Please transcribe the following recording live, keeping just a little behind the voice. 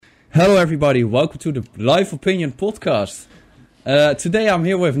Hello everybody, welcome to the Live Opinion podcast. Today I'm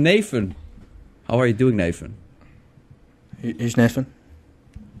here with Nathan. How are you doing, Nathan? Who's Nathan?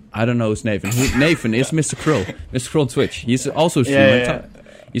 I don't know who's Nathan. Nathan is MrKrull. MrKrull on Twitch. He's also a streamer. Yeah.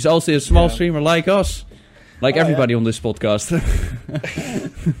 He's also a small streamer like us. Like everybody on this podcast.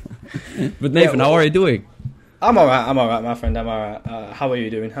 But Nathan, how are you doing? I'm alright, my friend, I'm alright. How are you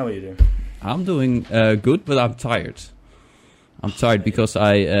doing? I'm doing good, but I'm tired. I'm tired because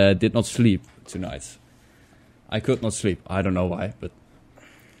I did not sleep tonight. I could not sleep. I don't know why, but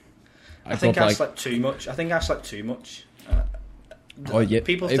I think I slept too much.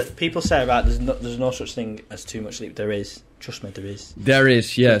 People say about there's no such thing as too much sleep. There is. Trust me, there is. There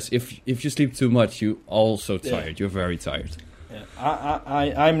is, yes. If you sleep too much, you also tired. You're very tired. Yeah.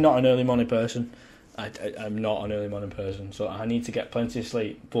 I'm not an early morning person. I'm not an early morning person, so I need to get plenty of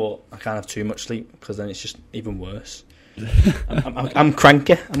sleep, but I can't have too much sleep because then it's just even worse. I'm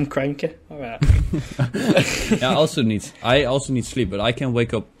cranky. All right. I also need sleep, but I can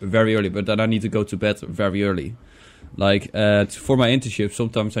wake up very early. But then I need to go to bed very early. Like for my internship,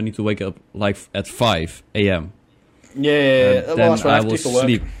 sometimes I need to wake up like at 5 a.m. Yeah. Then that's what I will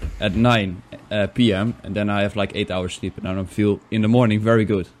sleep at 9 p.m. and then I have like 8 hours sleep, and I feel in the morning very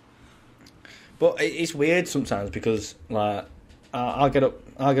good. But it's weird sometimes because like I'll get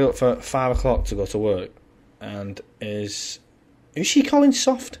up for 5 o'clock to go to work. And is she calling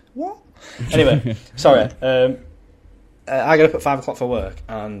soft? What? Anyway, sorry. I get up at 5 o'clock for work,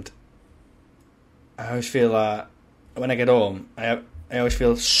 and I always feel like when I get home, I always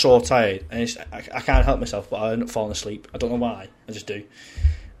feel so tired, and I can't help myself, but I end up falling asleep. I don't know why. I just do.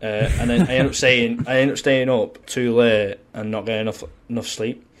 And then I end up staying up too late and not getting enough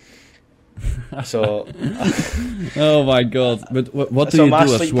sleep. So. Oh my god! But what do so you do at work?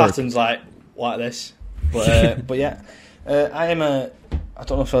 So my sleep pattern's like this. But yeah, I am I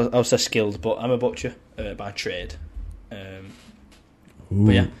don't know if I was skilled, but I'm a butcher by trade.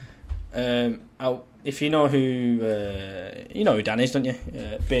 But yeah, if you know who Dan is, don't you?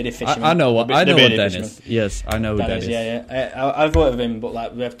 Bearded fisherman. I know what Dan is. Yes, I know who Dan is. Yeah. I've worked with him, but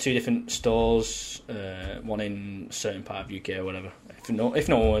like we have two different stores, one in a certain part of UK or whatever. If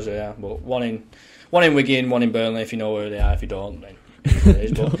no one knows where they are, but one in Wigan, one in Burnley. If you know where they are, if you don't, then. Two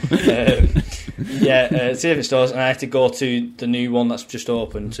different stores, and I had to go to the new one that's just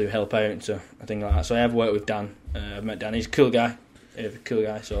opened to help out and a thing like that. So I have worked with Dan. I've met Dan. He's a cool guy.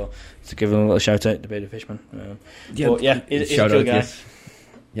 So to give him a little shout out, the Bearded Fishman. He's a cool guy.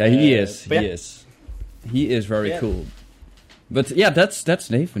 Yeah, he is. He is very cool. But yeah, that's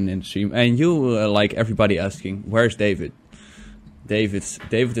Nathan in the stream, and you like everybody asking, where's David?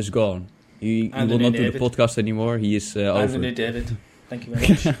 David is gone. He will not do the podcast anymore. He is over. I'm the new David. Thank you very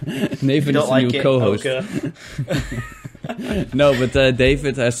much. Nathan is the new co-host. No, but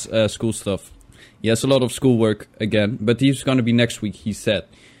David has school stuff. He has a lot of schoolwork again, but he's going to be next week, he said.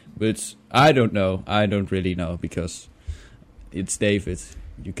 But I don't know. I don't really know, because it's David.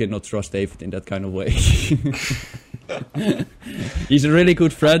 You cannot trust David in that kind of way. He's a really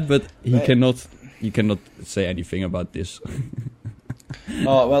good friend, but you cannot say anything about this.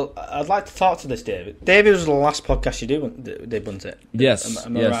 Oh, well, I'd like to talk to this David. David was the last podcast you did, wasn't it? Yes.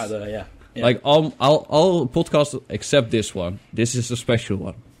 Am I right there? Yeah. Like, I'll podcast except this one. This is a special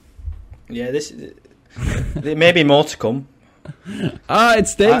one. Yeah, there may be more to come.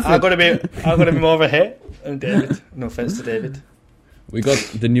 It's David. I'm gonna be more of a hit than David. No offense to David. We got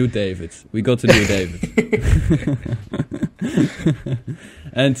the new David.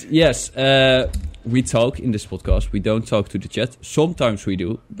 And yes, we talk in this podcast. We don't talk to the chat. Sometimes we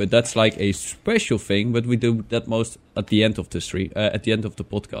do, but that's like a special thing. But we do that most at the end of the at the end of the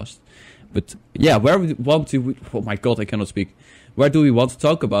podcast. But yeah, where we want to... Oh my god, I cannot speak. Where do we want to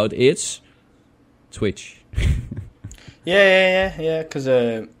talk about? It's Twitch. Yeah. Because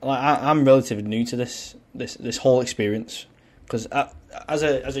I'm relatively new to this whole experience. Because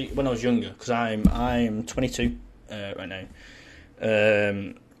when I was younger, because I'm 22 right now.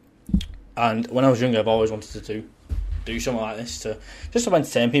 And when I was younger, I've always wanted to do something like this to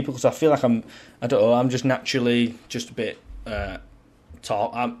entertain people, because I feel like I'm just naturally just a bit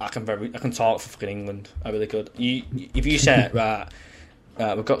talk. I can talk for fucking England. I really could. If you say right,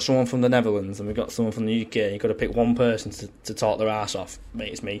 we've got someone from the Netherlands and we've got someone from the UK, you've got to pick one person to talk their ass off.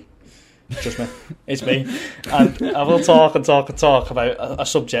 Mate, it's me. Trust me, it's me. And I will talk about a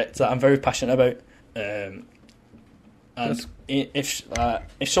subject that I'm very passionate about. And if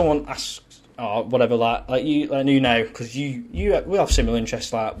someone asks or whatever, like you now, because we have similar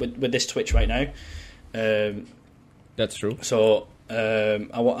interests like with this Twitch right now. That's true. So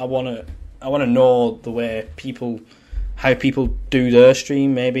I want to know the way people how people do their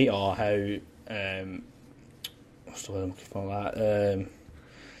stream, maybe, or how what's the word I'm looking for? Like,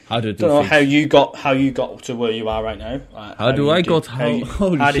 How to do don't know things. how you got to where you are right now. Like,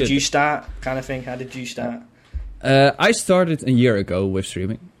 How did you start? Kind of thing. How did you start? I started a year ago with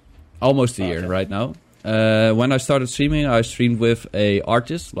streaming, almost a year right now. When I started streaming, I streamed with a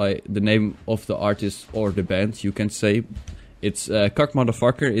artist, like the name of the artist or the band, you can say. It's Kak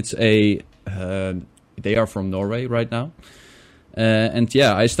Motherfucker. It's they are from Norway right now. And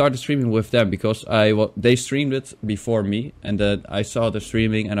yeah, I started streaming with them because they streamed it before me, and then I saw the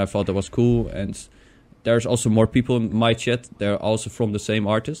streaming and I thought it was cool. And there's also more people in my chat. They're also from the same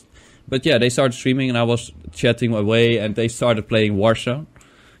artist. But yeah, they started streaming and I was chatting away, and they started playing Warzone.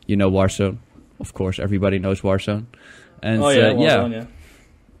 You know Warzone, of course. Everybody knows Warzone. And Warzone,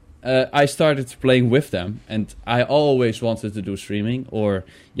 I started playing with them, and I always wanted to do streaming. Or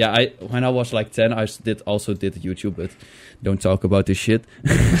when I was like 10, I also did YouTube, but don't talk about this shit.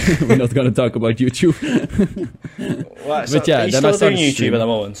 We're not gonna talk about YouTube. Well, but yeah, are you then still I started doing YouTube streaming. at the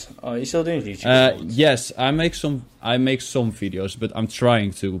moment? Oh, are you still doing YouTube? At the moment? Yes, I make some videos, but I'm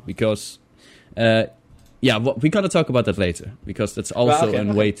trying to because we're gonna talk about that later because that's also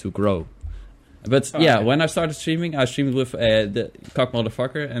a way to grow. But when I started streaming, I streamed with the Kak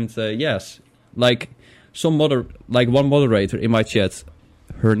Motherfucker, and yes, like one moderator in my chat,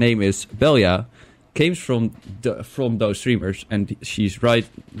 her name is Belia, came from those streamers, and she's right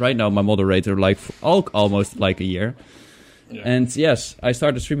now my moderator, like almost like a year. Yeah. And yes, I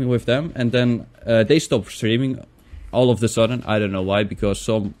started streaming with them, and then they stopped streaming all of a sudden. I don't know why, because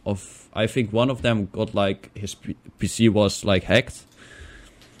I think one of them got like his PC was like hacked.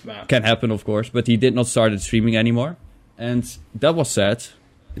 Wow. Can happen, of course, but he did not start streaming anymore, and that was sad.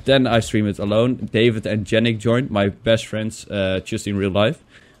 Then I streamed it alone. David and Janik joined, my best friends, just in real life.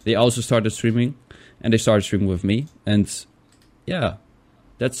 They also started streaming, and they started streaming with me, and yeah,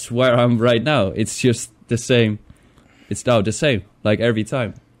 that's where I'm right now. It's just the same. It's now the same, like every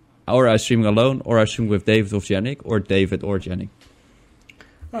time. Or I stream alone, or I stream with David or Janik, or David or Janik.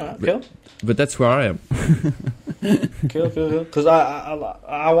 Alright, cool. But that's where I am. Cool. Because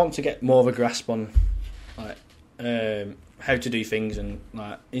I want to get more of a grasp on like how to do things, and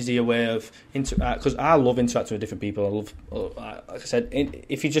like, is there a way of because I love interacting with different people. I love, like I said,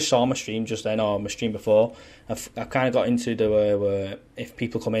 if you just saw my stream just then or my stream before, I've kind of got into the way where if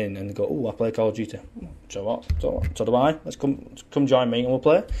people come in and they go, "Oh, I play Call of Duty," so do I. Let's come join me and we'll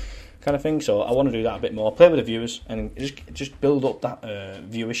play. Kind of thing. So I want to do that a bit more. Play with the viewers and just build up that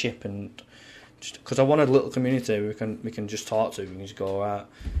viewership, and because I want a little community we can just talk to. We can just go, right,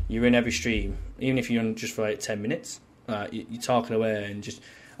 you're in every stream, even if you're in just for like 10 minutes. You're talking away, and just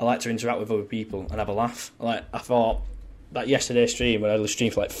I like to interact with other people and have a laugh. Like I thought that yesterday's stream when I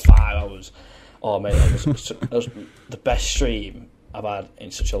streamed for like 5 hours. Oh mate, that was the best stream I've had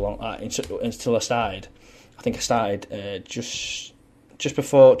in such a long until I started. I think I started just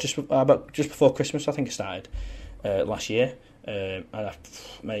before Christmas. I think I started last year, and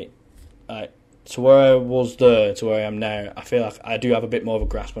to where I was there to where I am now, I feel like I do have a bit more of a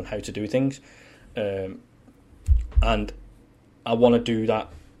grasp on how to do things, and I want to do that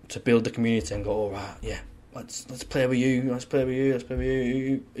to build the community and go, all right, yeah, let's play with you, let's play with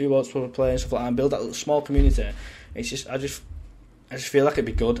you, who wants to play and stuff like that, and build that little small community. It's just I just feel like it'd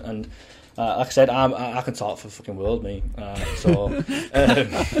be good, and like I said, I can talk for the fucking world, me. But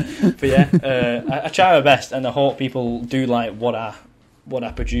yeah, I try my best, and I hope people do like what I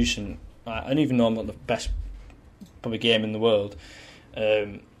produce. And I don't even know I'm not the best probably game in the world.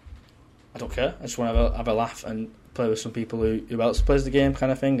 I don't care. I just want to have a laugh and play with some people who else plays the game,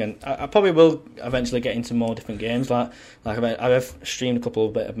 kind of thing. And I probably will eventually get into more different games. Like I've streamed a couple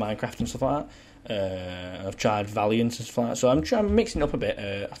of bit of Minecraft and stuff like that. I've tried Valiant and stuff like that, so I'm mixing it up a bit.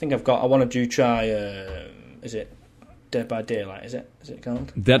 I think I want to try is it Dead by Daylight, is it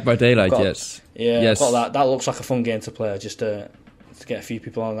called Dead by Daylight? Yes. Yeah, yes. I've got that looks like a fun game to play, just to get a few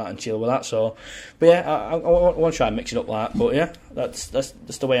people on that and chill with that. So but yeah, I want to try and mix it up like that. But yeah, that's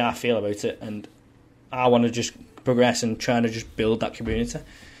the way I feel about it, and I want to just progress and trying to just build that community.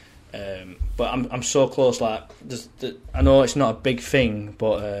 But I'm so close. Like, I know it's not a big thing,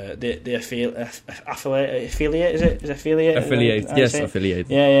 but the affiliate is it? Is affiliate? Affiliate, yes, affiliate.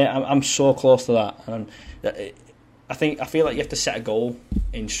 Yeah. I'm so close to that, and I feel like you have to set a goal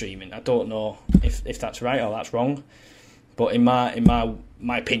in streaming. I don't know if that's right or that's wrong, but in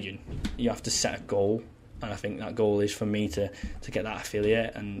my opinion, you have to set a goal, and I think that goal is for me to get that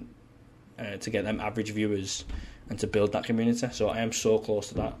affiliate and to get them average viewers, and to build that community. So I am so close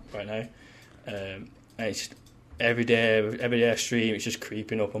to that right now. It's every day I stream, it's just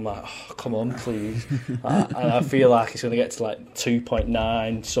creeping up. I'm like, oh, come on, please. And I feel like it's going to get to like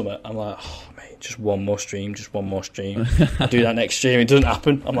 2.9 something. I'm like, oh, mate, just one more stream. I do that next stream, it doesn't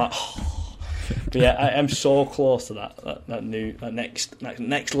happen. I'm like, oh. But yeah, I am so close to that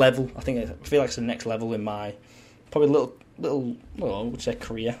next level. I feel like it's the next level in my probably little I would say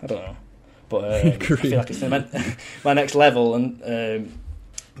career. I don't know, but I feel like it's my next level, and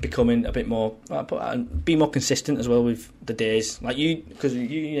becoming a bit more, be more consistent as well with the days. Like because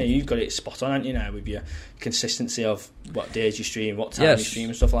you've got it spot on, haven't you, now, with your consistency of what days you stream, what time you stream,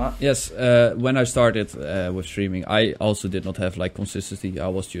 and stuff like that. Yes, when I started with streaming, I also did not have like consistency. I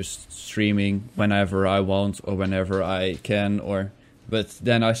was just streaming whenever I want or whenever I can, but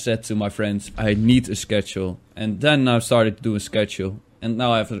then I said to my friends, I need a schedule, and then I started to do a schedule, and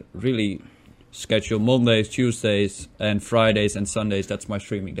now I have a really schedule Mondays, Tuesdays, and Fridays and Sundays. That's my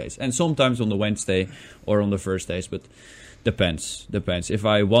streaming days, and sometimes on the Wednesday or on the Thursdays, but depends if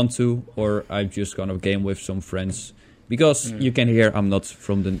I want to, or I'm just gonna game with some friends, because you can hear I'm not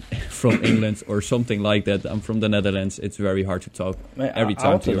from England or something like that. I'm from the Netherlands. It's very hard to talk every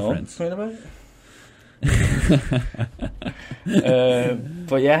time to your friends.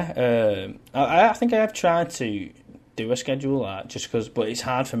 But yeah, I think I have tried to do a schedule, but it's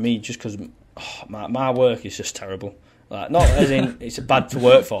hard for me just because my work is just terrible. Like, not as in it's bad to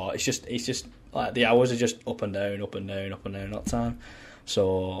work for. It's just like the hours are just up and down all the time.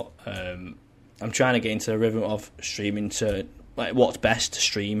 So I'm trying to get into the rhythm of streaming to like what's best to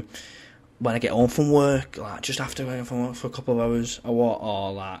stream when I get home from work, like just after going from work for a couple of hours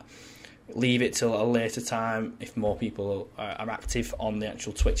or like leave it till a later time if more people are active on the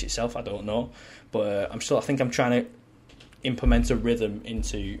actual Twitch itself. I don't know, but I think I'm trying to implement a rhythm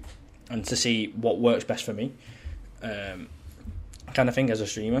into and to see what works best for me, kind of thing, as a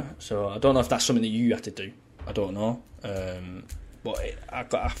streamer. So I don't know if that's something that you have to do. I don't know, but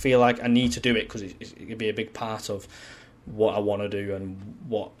I feel like I need to do it because it could be a big part of what I want to do and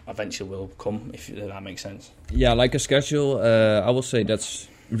what eventually will come, if that makes sense. Yeah, like a schedule, I will say that's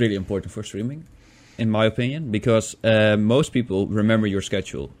really important for streaming, in my opinion, because most people remember your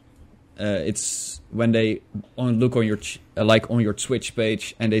schedule. It's when they look on your on your Twitch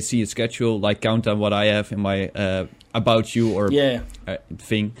page and they see a schedule, like countdown what I have in my about you or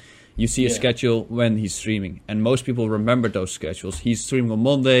thing. You see a schedule when he's streaming, and most people remember those schedules. He's streaming on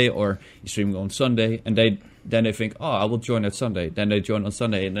Monday or he's streaming on Sunday, and then they think, oh, I will join at Sunday. Then they join on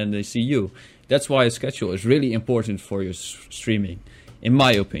Sunday, and then they see you. That's why a schedule is really important for your streaming, in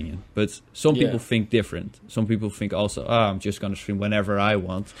my opinion. But some people think different. Some people think also, I'm just going to stream whenever I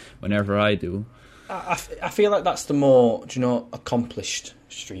want, whenever I do. I feel like that's the more, accomplished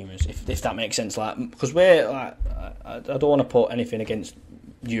streamers, if that makes sense. Like, because we're like, I don't want to put anything against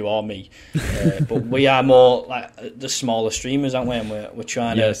you or me, but we are more like the smaller streamers, aren't we? And we're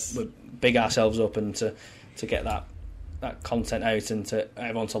trying to big ourselves up and to get that content out and to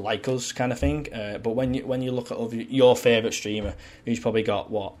everyone to like us, kind of thing. But when you look at your favourite streamer, who's probably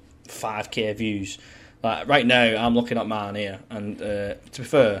got 5k views, like right now I'm looking at mine here, and to be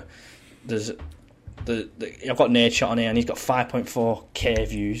fair, there's I've got Nate on here, and he's got 5.4k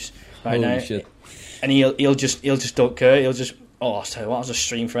views right now. Shit. And he'll just don't care. He'll just, I'll tell you what, I'll just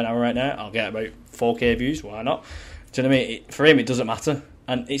stream for an hour right now. I'll get about 4k views. Why not? Do you know what I mean? For him, it doesn't matter,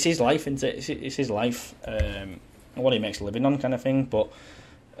 and it's his life, isn't it? It's his life. What he makes a living on, kind of thing. But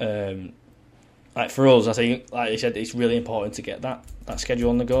like for us, I think, like you said, it's really important to get that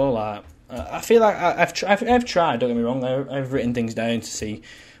schedule on the go. Like I feel like I've tried. Don't get me wrong. I've written things down to see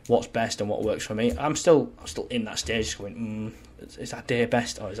what's best and what works for me. I'm still in that stage, going, is that day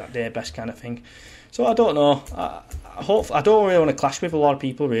best or is that day best, kind of thing. So I don't know. I don't really want to clash with a lot of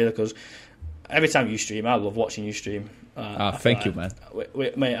people, really, because every time you stream, I love watching you stream. Thank you, man.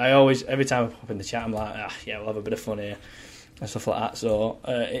 Mate, I always, every time I pop in the chat, I'm like, we'll have a bit of fun here and stuff like that. So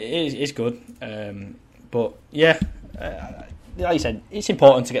it's good. But yeah, like you said, it's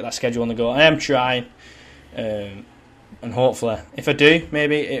important to get that schedule on the go. I am trying, and hopefully, if I do,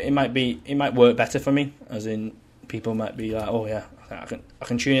 maybe it might work better for me. As in, people might be like, oh yeah, I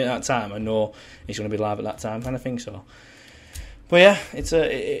can tune in at that time. I know it's going to be live at that time, kind of thing. So. But yeah, it's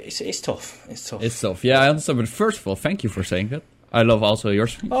tough. It's tough. Yeah, I understand. But first of all, thank you for saying that. I love also your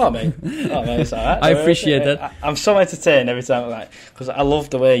speech. Oh man, it's all right. I appreciate that. I'm so entertained every time, because I love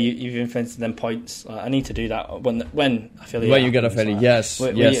the way you've invented them points. I need to do that when I feel. When you get a feeling, yes.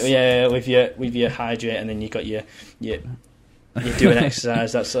 With your hydrate, and then you got your you do an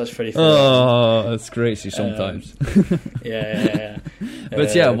exercise. That's pretty fun. Oh, that's crazy sometimes. Yeah.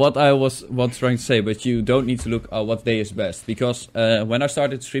 But what I was trying to say, but you don't need to look at what day is best, because when I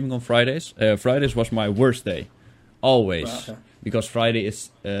started streaming on Fridays was my worst day. always. Right, okay. Because Friday is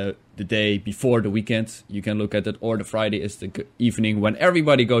the day before the weekend. You can look at it, or the Friday is the evening when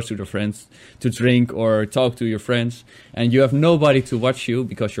everybody goes to their friends to drink or talk to your friends, and you have nobody to watch you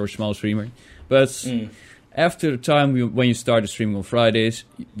because you're a small streamer. But after the time when you started streaming on Fridays,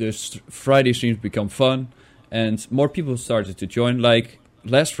 the Friday streams become fun, and more people started to join. Like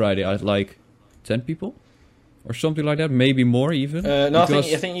last Friday, I had like 10 people or something like that, maybe more even. No, I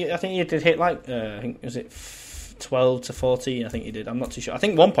think you did hit like I think was it 12 to 14. I think you did. I'm not too sure. I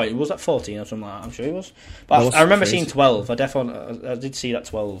think one point it was at 14 or something like that. I'm sure it was. But I remember seeing 12. I did see that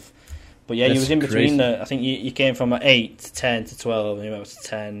 12. But yeah, you was in between I think you came from 8 to 10 to 12, and you went to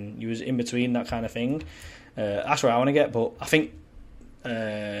 10. You was in between that kind of thing. That's where I want to get. But I think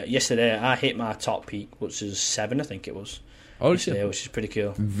yesterday I hit my top peak, which is 7. I think it was. Oh shit! Which is pretty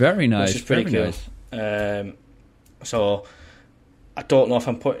cool. Very nice. Which is pretty cool. Nice. So I don't know if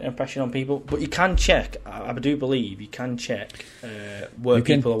I'm putting an impression on people, but you can check. I do believe you can check where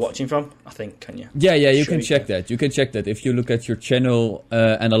people are watching from. I think, can you? Yeah, you can check that. You can check that. If you look at your channel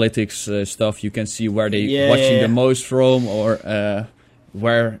analytics stuff, you can see where they watching the most from, or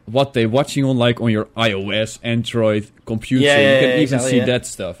what they're watching on, like on your iOS, Android computer. You can even see that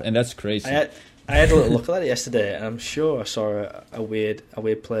stuff, and that's crazy. I had a little look at it yesterday, and I'm sure I saw a weird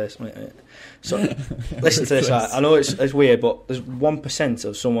place. So listen to this. I know it's weird, but there's 1%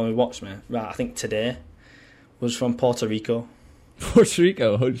 of someone who watched me. Right, I think today was from Puerto Rico. Puerto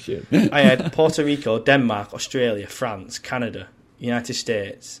Rico, holy shit! I had Puerto Rico, Denmark, Australia, France, Canada, United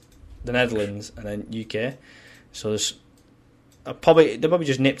States, the Netherlands, and then UK. So there's they probably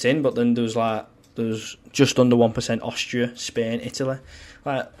just nipped in, but then there was just under 1% Austria, Spain, Italy.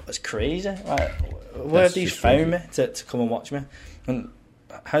 Like, that's crazy. Like, where have these found me to come and watch me? And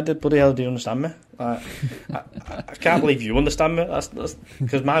how the bloody hell do you understand me? Like, I can't believe you understand me. That's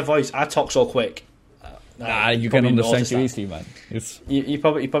because my voice, I talk so quick. You can understand you easily, man. You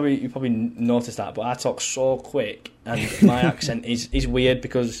probably noticed that, but I talk so quick, and my accent is weird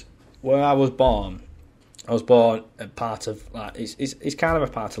because where I was born a part of like it's kind of a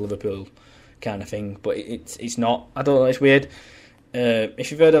part of Liverpool kind of thing, but it's not. I don't know. It's weird.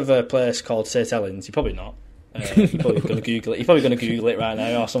 If you've heard of a place called St Helens, you're probably not. You're probably going to Google it. You're probably going to Google it right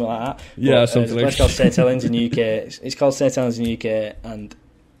now or something like that. Yeah, something like that. It's called St Helens in the UK. It's called St Helens in the UK, and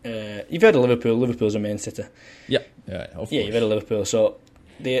you've heard of Liverpool. Liverpool's a main city. Yeah, of course. You've heard of Liverpool. So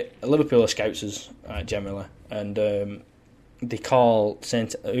Liverpool are Scousers generally, and they call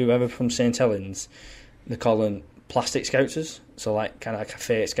whoever from St Helens, they call them plastic Scousers. So like kind of like a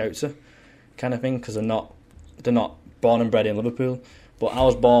fake Scouser kind of thing, because they're not born and bred in Liverpool, but I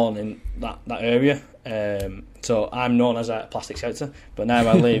was born in that area, so I'm known as a plastic Scouser. But now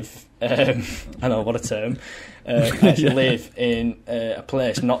I live, I know what a term. I actually live in a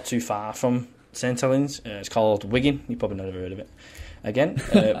place not too far from St Helens. It's called Wigan. You probably never heard of it again,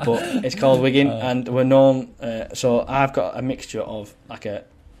 but it's called Wigan, and we're known. So I've got a mixture of like a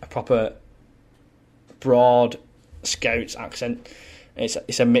proper broad Scots accent.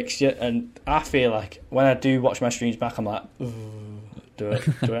 It's a mixture, and I feel like when I do watch my streams back, I'm like, do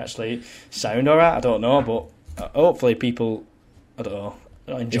it actually sound alright? I don't know, but hopefully people, I don't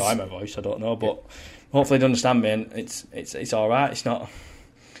know, enjoy my voice. I don't know, but hopefully they understand me, and it's alright. It's not.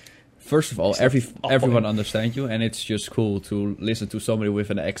 First of all, everyone understands you, and it's just cool to listen to somebody with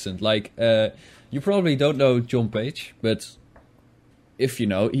an accent. Like you probably don't know John Page, but if you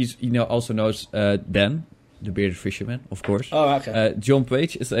know, he also knows Dan, the bearded fisherman, of course. Oh, okay. John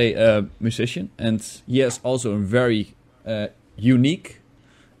Page is a musician, and he has also a very unique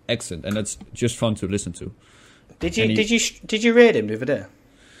accent, and that's just fun to listen to. Did you rate him the other day?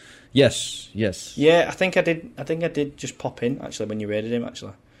 Yes. Yeah, I think I did just pop in actually when you rated him.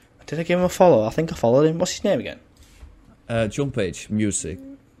 Actually, did I give him a follow? I think I followed him. What's his name again? John Page Music.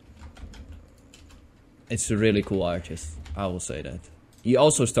 It's a really cool artist. I will say that. He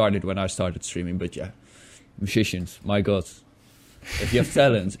also started when I started streaming, but yeah. Musicians, my God. If you have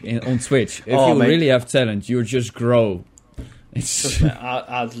talent on Twitch, really have talent, you just grow.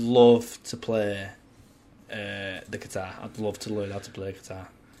 I'd love to play the guitar. I'd love to learn how to play guitar.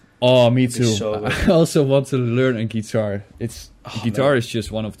 Oh, me too. I also want to learn a guitar. Guitar is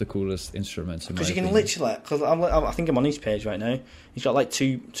just one of the coolest instruments. Because you can literally, because I think I'm on his page right now. He's got like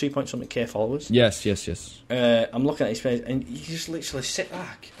 2.something K followers. Yes. I'm looking at his page, and you just literally sit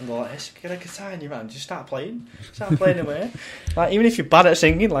back and go like this, get a guitar in your hand, just start playing away. Like even if you're bad at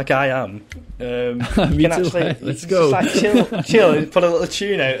singing, like I am, you can actually let's go. Just like chill, and put a little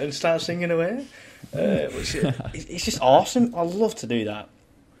tune out and start singing away. It's just awesome. I love to do that.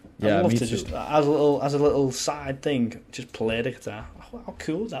 Yeah, I'd love me to too. just as a little side thing, just play the guitar. How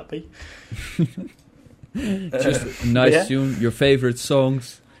cool would that be? Just a nice tune, your favorite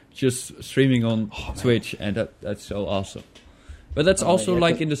songs, just streaming on Twitch, and that's so awesome. But that's also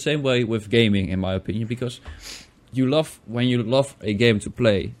like in the same way with gaming, in my opinion, because when you love a game to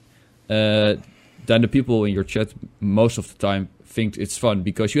play, then the people in your chat most of the time think it's fun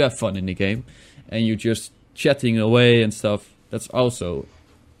because you have fun in the game, and you're just chatting away and stuff. That's also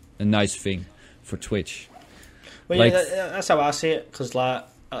a nice thing for Twitch. Well, like, that's how I see it, because like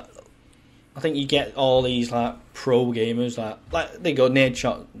I think you get all these like pro gamers, like they go Nade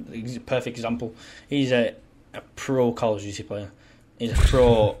Shot, he's a perfect example. He's a pro Call of Duty player. He's a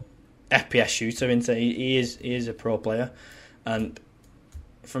pro FPS shooter, isn't he? He is a pro player. And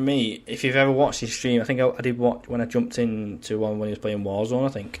for me, if you've ever watched his stream, I think I did watch when I jumped into one when he was playing Warzone, I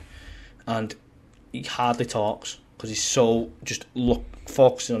think, and he hardly talks because he's so just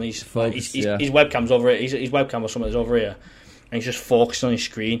focusing on his webcam's over it. His webcam or something is over here, and he's just focusing on his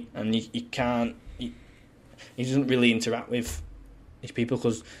screen, and he can't. He doesn't really interact with his people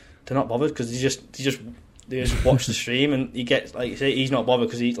because they're not bothered, because they just watch the stream, and he gets, like you say, he's not bothered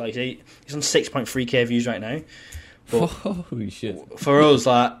because he's on 6.3k views right now. But holy shit! For us,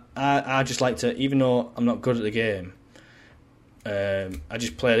 like I just like to, even though I'm not good at the game, I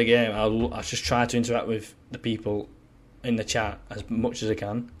just play the game. I just try to interact with the people in the chat as much as I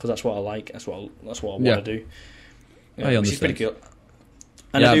can, because that's what I like. That's what I want to do. I understand. Which is pretty cool.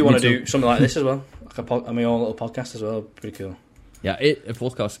 And I do want to do something like this as well, like my own little podcast as well. Pretty cool. Yeah, a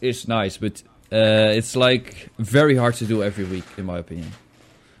podcast is nice, but it's like very hard to do every week, in my opinion.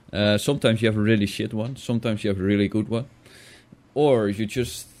 Sometimes you have a really shit one, sometimes you have a really good one, or you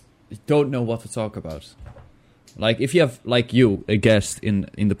just don't know what to talk about. Like if you have, like you, a guest in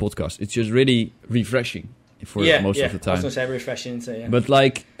the podcast, it's just really refreshing for most of the time. I was going to say refreshing, so yeah. But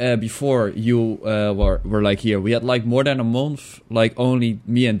like before you were like here, we had like more than a month, like only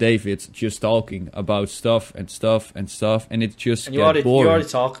me and David just talking about stuff, and it just got boring.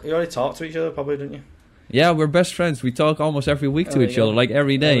 You already talk to each other, probably, don't you? Yeah, we're best friends. We talk almost every week to each other, like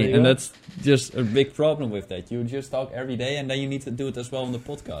every day, and that's just a big problem with that. You just talk every day, and then you need to do it as well on the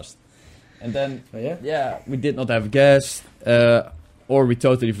podcast. And then, we did not have guests, or we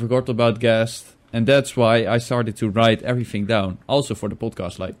totally forgot about guests. And that's why I started to write everything down, also for the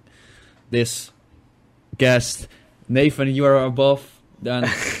podcast, like this guest, Nathan, you are above, then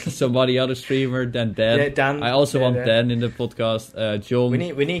somebody other streamer, then Dan. Yeah, Dan. I also want Dan in the podcast. John. We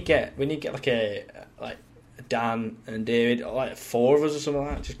need get like Dan and David, like 4 of us or something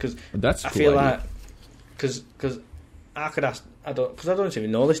like that, just because that's I cool feel idea. like because I could ask, I don't even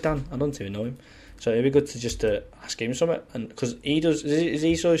know this Dan. I don't even know him. So it'd be good to just ask him something, and because he does, is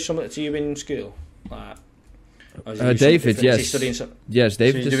he so similar to you in school? Like, David, yes, is he studying yes,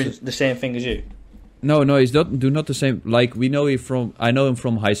 David so he's doing the same thing as you. No, he's not the same. Like I know him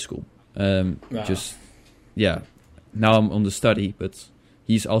from high school. Right. Just now I'm on the study, but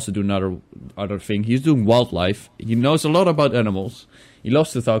he's also doing other thing. He's doing wildlife. He knows a lot about animals. He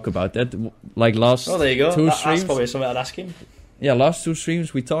loves to talk about that. Like last there you go. 2 That's streams, probably something I'd ask him. Yeah, last 2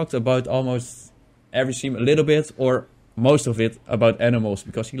 streams we talked about almost every stream a little bit, or most of it, about animals,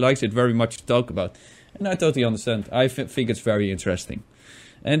 because he likes it very much to talk about. And I totally understand. I think it's very interesting.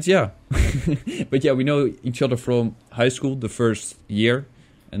 And but we know each other from high school, the first year,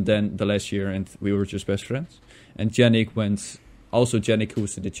 and then the last year, and we were just best friends. And Janik,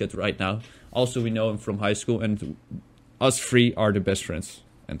 who's in the chat right now, also we know him from high school, and us 3 are the best friends.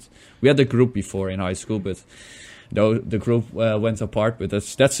 And we had a group before in high school, but though the group went apart, but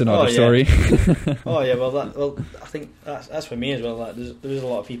that's another story. Well, I think that's for me as well. Like, there's a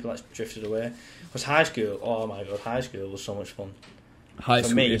lot of people that's drifted away. Because high school, oh my god, high school was so much fun.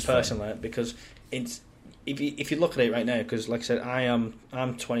 For me personally, fun. Because it's if you look at it right now, because like I said,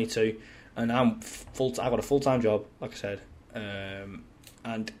 I'm 22 and I've got a full-time job, like I said,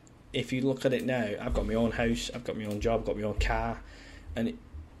 and if you look at it now, I've got my own house, I've got my own job, I've got my own car, and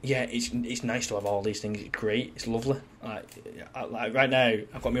it's nice to have all these things. It's great. It's lovely. Like right now,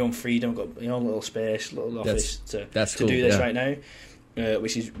 I've got my own freedom. I've got my own little space, little office to cool, do this right now,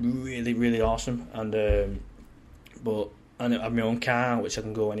 which is really, really awesome. And I have my own car, which I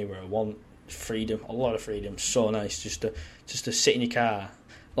can go anywhere I want. Freedom, a lot of freedom. So nice just to sit in your car.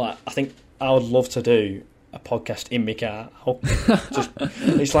 Like, I think I would love to do a podcast in my car.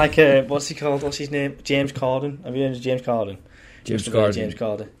 It's like what's he called? What's his name? James Corden. Have you heard of James Corden? James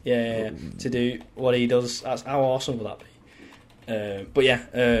Corden. Yeah. To do what he does, how awesome would that be?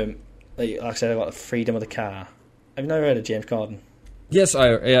 Like I said, I got the freedom of the car. Have you never heard of James Corden? Yes,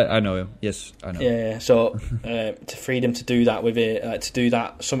 I know him. Yes, I know. Yeah. So to freedom to do that with it, to do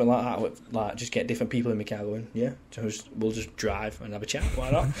that something like that, with, like just get different people in my car going. Yeah, we'll just drive and have a chat.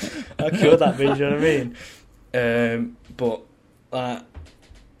 Why not? How cool would that be? Do you know what I mean? But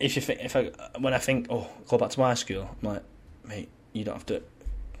when I think, go back to my school, I'm like, mate, you don't have to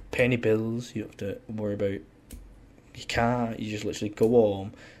pay any bills. You don't have to worry about your car. You just literally go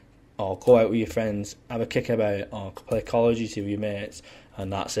home, or go out with your friends, have a kick about, or play Call of Duty with your mates,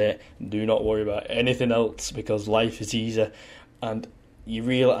 and that's it. Do not worry about anything else because life is easier. And I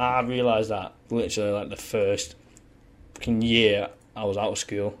realised that literally like the first fucking year I was out of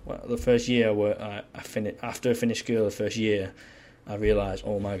school. The first year where after I finished school, the first year, I realised,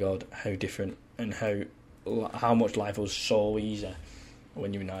 oh my god, how different and how much life was so easy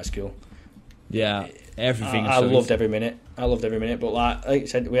when you were in high school. Yeah, everything. I loved every minute. But like I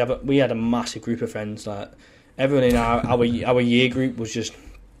said, we had a massive group of friends. Like everyone in our year group was just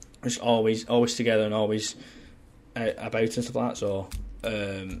always together and always about and stuff like that. So,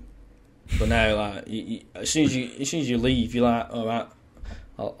 but now like as soon as you leave, you're like, all right,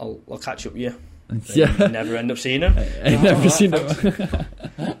 I'll catch up with you. Yeah. You never end up seeing them. I never seen them.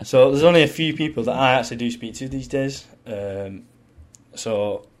 So there's only a few people that I actually do speak to these days.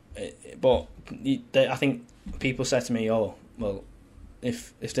 But I think people say to me, "Oh, well,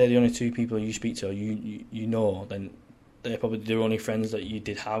 if they're the only two people you speak to, or you know, then they're probably the only friends that you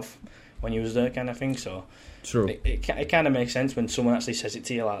did have when you was there," kind of thing. So true. It kind of makes sense when someone actually says it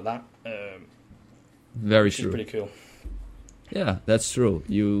to you like that. Very which true. Is pretty cool. Yeah, that's true.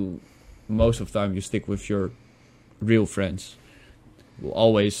 Most of the time you stick with your real friends, who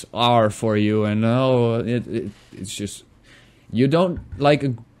always are for you, and it's just you don't like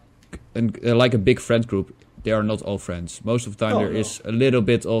a big friend group. They are not all friends. Most of the time is a little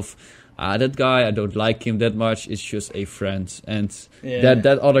bit of that guy, I don't like him that much. It's just a friend, and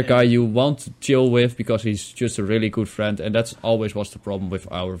that other guy you want to chill with because he's just a really good friend, and that's always was the problem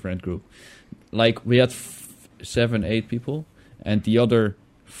with our friend group. Like we had 7, 8 people, and the other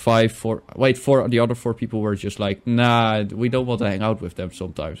the other 4 people were just like, nah, we don't want to hang out with them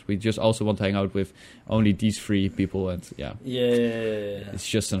sometimes. We just also want to hang out with only these 3 people, and it's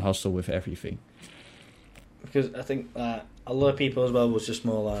just an hustle with everything. Because I think a lot of people as well was just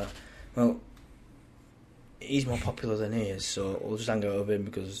more like, well, he's more popular than he is, so we'll just hang out with him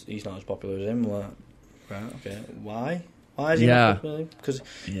because he's not as popular as him. Like, right, okay, why? Why is he not popular? Because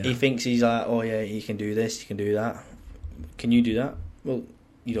he thinks he's like, oh yeah, he can do this, he can do that. Can you do that? Well,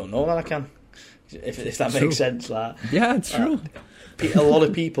 you don't know that I can. If that makes sense, like it's true. A lot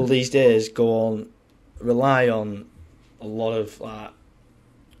of people these days rely on a lot of like,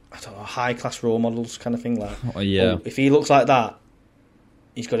 I don't know, high class role models kind of thing. Like, if he looks like that,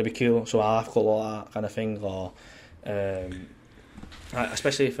 he's got to be cool. So I'll have to look like that kind of thing. Or,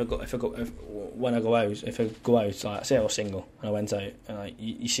 especially if I go out, like say I was single and I went out, and like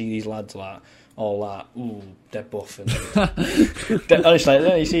you see these lads like all like, ooh, dead buff, and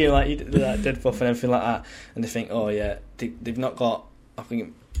honestly, you see him like dead buff and everything like that, and they think, oh yeah, they've not got a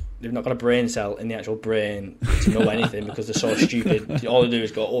brain cell in the actual brain to know anything because they're so stupid. All they do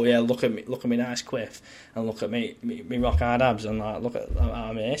is go, oh yeah, look at me nice quiff, and look at me rock hard abs, and like look at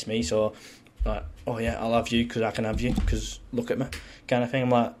it's me. So like, oh yeah, I'll have you because I can have you because look at me, kind of thing. I'm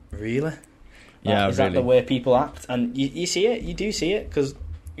like, really? Yeah, is that the way people act? And you see it, you do see it, because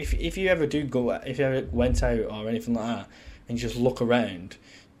if you ever went out or anything like that, and you just look around,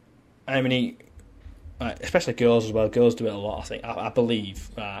 how many, especially girls as well, girls do it a lot, I think, I believe,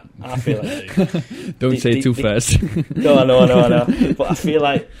 I feel like they do. Don't say it too fast. No, I know, but I feel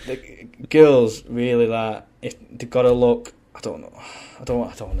like the girls really, like, if they've got to look, I don't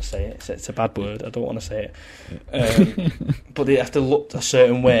want to say it, it's a bad word, I don't want to say it, but they have to look a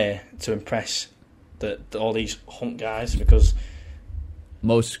certain way to impress all these hunk guys, because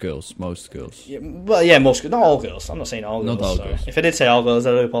Most girls. Most girls. Not all girls. I'm not saying all girls. Not all girls. If I did say all girls,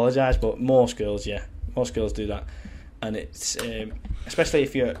 I do apologise. But most girls, most girls do that, and it's especially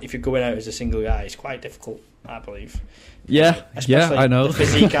if you're going out as a single guy, it's quite difficult, I believe. Especially I know. The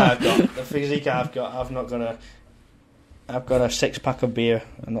physique I've got, I've got a 6-pack of beer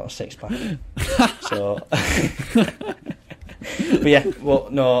and not a 6-pack. So, but yeah, well,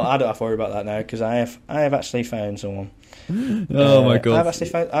 no, I don't have to worry about that now because I have actually found someone. Oh my god!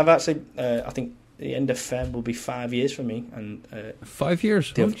 I've actually I think the end of Feb will be 5 years for me, and 5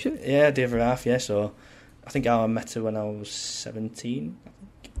 years. The other half. Yeah, so I think I met her when I was 17.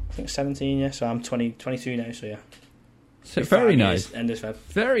 I think 17. Yeah, so I'm 22 now. So yeah, so very nice. Years, end of Feb.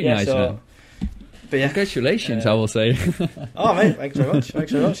 Very nice. So, man. But yeah, congratulations, I will say. Oh mate, thanks very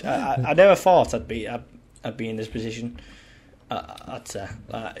much. I never thought I'd be in this position. I'd say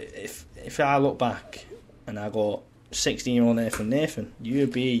if I look back and I go 16-year-old Nathan,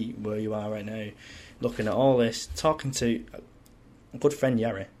 you'd be where you are right now, looking at all this, talking to a good friend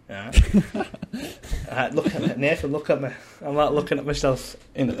Yari. Right? Look at me, Nathan. Look at me. I'm like looking at myself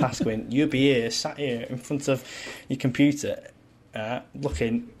in the past, going, "You'd be here, sat here in front of your computer,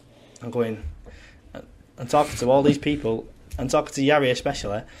 looking and going and talking to all these people and talking to Yari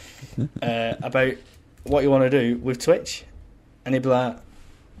especially about what you want to do with Twitch." And he'd be like,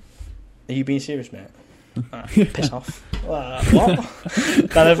 "Are you being serious, mate?" Piss off. What?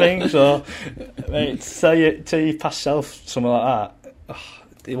 Kind of thing. So, mate, tell your past self something like that,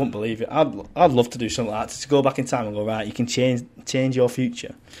 you won't believe it. I'd love to do something like that, to go back in time and go, right, you can change your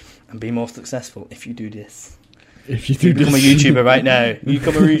future and be more successful if you do this. If you become a YouTuber right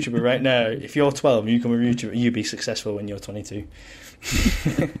now, if you're 12 and you become a YouTuber, you'll be successful when you're 22.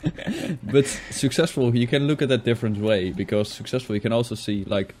 But successful, you can look at that different way, because successful you can also see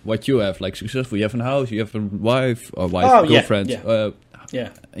like what you have. Like successful, you have a house, you have a girlfriend,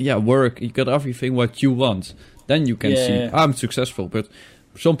 work, you got everything what you want. Then you can see I'm successful. But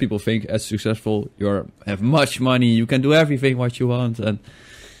some people think as successful you have much money, you can do everything what you want,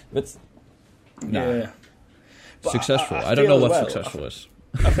 but successful. I don't know what successful is.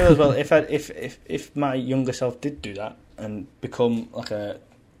 I feel as well if my younger self did do that and become like a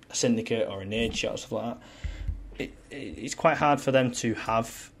syndicate or an age shot or stuff like that, it's quite hard for them to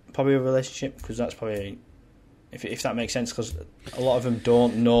have probably a relationship, because that's probably, if that makes sense, because a lot of them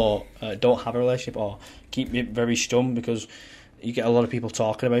don't have a relationship or keep it very stum, because you get a lot of people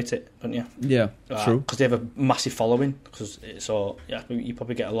talking about it, don't you? Yeah, true. Because they have a massive following. You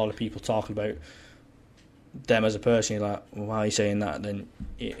probably get a lot of people talking about them as a person. You're like, well, why are you saying that? Then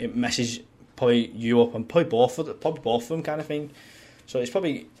it messes probably you up, and probably both of them kind of thing. So it's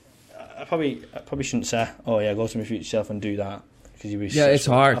probably I probably shouldn't say, oh yeah, go to my future self and do that, because it's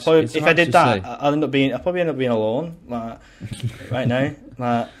hard. If I did that, I'd probably end up being alone, like right now.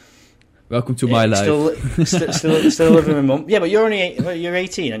 Like, welcome to my life. Still living with my mum. Yeah, but you're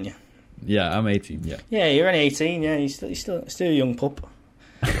 18, aren't you? Yeah, I'm 18. Yeah. Yeah, you're only 18. Yeah, you're still a young pup.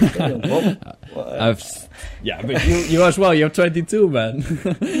 Still a young pup. But you as well. You're 22, man.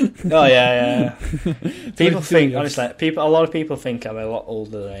 Oh yeah. People think, honestly, a lot of people think I'm a lot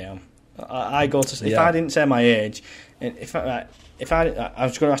older than I am. I go to if I didn't say my age, if I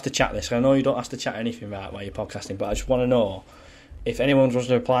was going to ask the chat this. I know you don't ask the chat anything right while you're podcasting, but I just want to know if anyone was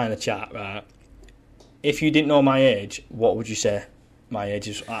to reply in the chat, right? If you didn't know my age, what would you say my age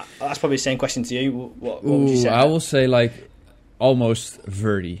is? That's probably the same question to you. What would you say? I will say like almost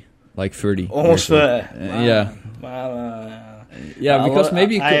 30. Like 30. Almost 30. Yeah. Because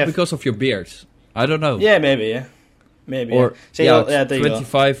maybe because of your beard. I don't know. Yeah, maybe, yeah. Maybe. Or, there you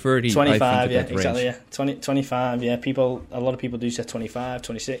 25, 30. 25, yeah, exactly, yeah. 25, yeah. A lot of people do say 25,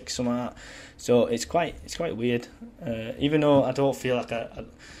 26, something like that. So it's quite weird. Even though I don't feel like I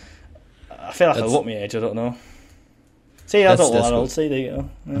feel like I look my age, I don't know. See, I don't look that old, see, there you go.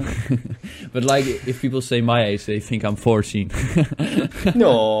 Yeah. But like, if people say my age, they think I'm 14.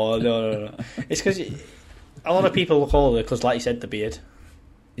 No. It's because a lot of people look older because, like you said, the beard.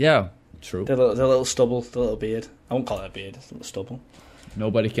 Yeah, true. The little stubble, the little beard. I won't call it a beard, it's a little stubble.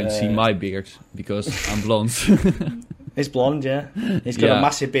 Nobody can see my beard because I'm blonde. It's blonde, yeah. He's got a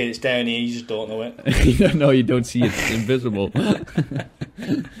massive beard. It's down here. You just don't know it. No, you don't see it. It's invisible.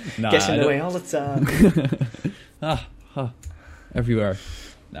 Gets in the way all the time. Everywhere.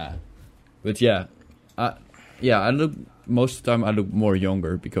 Nah, but yeah, I look most of the time. I look more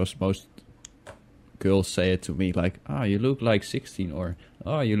younger because most girls say it to me like, "Oh, you look like 16," or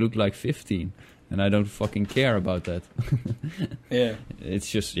 "Oh, you look like 15," and I don't fucking care about that. Yeah, it's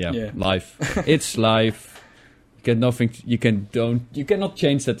just life. It's life. You cannot change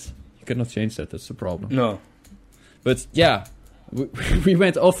that. You cannot change that. That's the problem. No. But yeah, we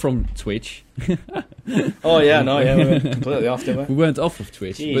went off from Twitch. Oh yeah, we went completely off, didn't we? We went off of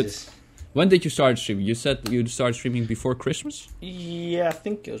Twitch. Jesus. But when did you start streaming? You said you started streaming before Christmas? Yeah, I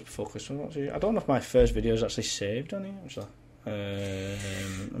think it was before Christmas. I don't know if my first video is actually saved on here.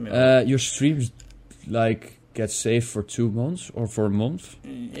 Your streams get saved for 2 months or for a month?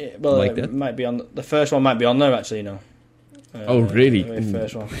 Yeah, well, like it might be on the first one. Might be on there actually. Oh really? The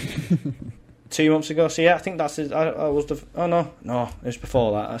first one. 2 months ago. So yeah, I think that's his. I was the. Oh no, it was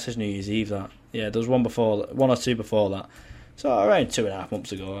before that. That's his New Year's Eve. That. Yeah, there was one or two before that. So around 2.5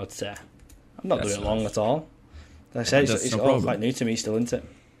 months ago, I'd say. I'm not doing it long at all. Like I said, it's all quite new to me still, isn't it?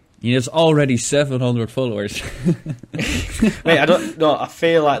 He has already 700 followers. Wait, I don't know. I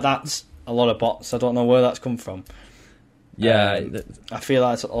feel like that's a lot of bots. I don't know where that's come from. Yeah, I feel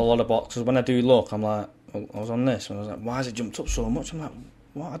like it's a lot of bots because when I do look, I'm like, well, I was on this, and I was like, why has it jumped up so much? I'm like,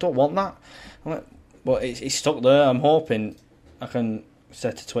 what? I don't want that. I'm like, but it's stuck there. I'm hoping I can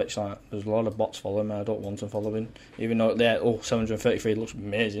say to Twitch, like, there's a lot of bots following me. I don't want them following, even though they're 733 looks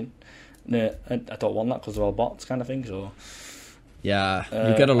amazing. No, I don't want that because they're all bots, kind of thing. So yeah,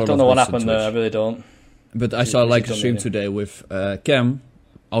 you get a lot. I don't know what happened there. I really don't. But I saw like a stream today with Cam.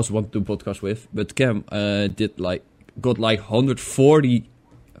 I also want to do a podcast with, but Cam got like 140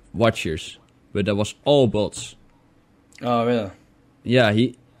 watchers, but that was all bots. Oh really? Yeah,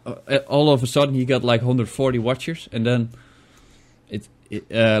 he all of a sudden he got like 140 watchers, and then it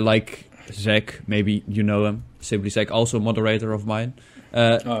like Zach, maybe you know him, Simply Zach, also a moderator of mine.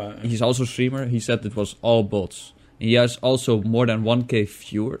 Right. He's also a streamer. He said it was all bots. He has also more than 1k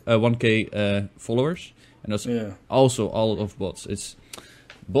followers, and that's also all of bots. It's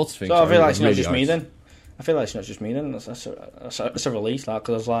bots things. So I feel like it's not really just hard. me then. I feel like it's not just me then. That's a release, like,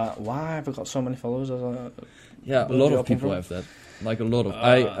 because I was like, why have I got so many followers? I was like, yeah, a lot of people have that. Like a lot of.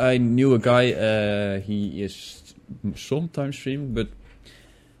 I knew a guy. He is sometimes streaming, but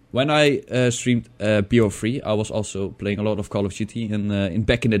when I streamed BO3, I was also playing a lot of Call of Duty in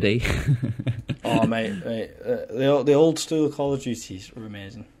back in the day. Oh mate, the old school Call of Duties were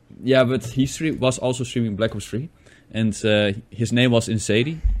amazing. Yeah, but he was also streaming Black Ops 3, and his name was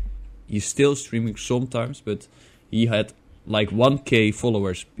Insady. He's still streaming sometimes, but he had like 1k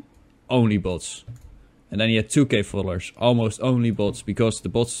followers, only bots, and then he had 2k followers, almost only bots, because the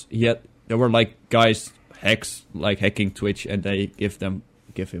bots there were like guys hacking Twitch, and they give him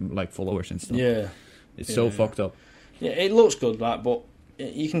like followers and stuff. Yeah, it's so fucked up. Yeah, it looks good, that, but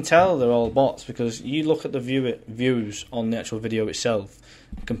you can tell they're all bots because you look at the views on the actual video itself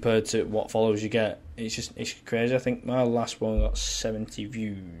compared to what followers you get. It's crazy. I think my last one got 70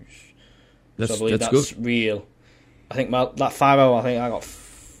 views. So I believe that's good. Real. I think that 5 hour. I think I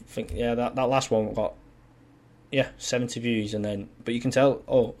got. That last one got. 70 views, and then but you can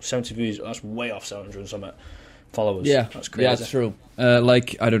tell 70 views. That's way off 700 and something followers. Yeah, that's crazy. Yeah, that's true.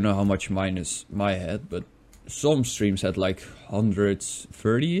 Like I don't know how much mine is my head, but some streams had like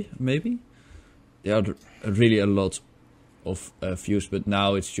 130 maybe. They had really a lot of views, but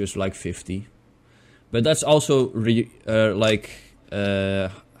now it's just like 50. But that's also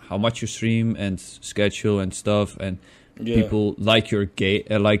how much you stream and schedule and stuff, and people like your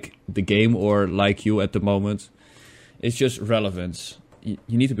like the game or like you at the moment. It's just relevance. You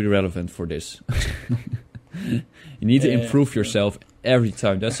need to be relevant for this. You need to improve yourself every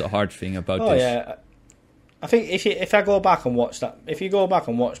time. That's a hard thing about this. Yeah. I think if I go back and watch that, if you go back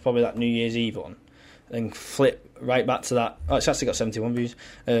and watch probably that New Year's Eve one, and flip right back to that, it's actually got 71 views.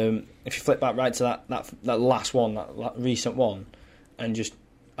 If you flip back right to that last one, that recent one, and just,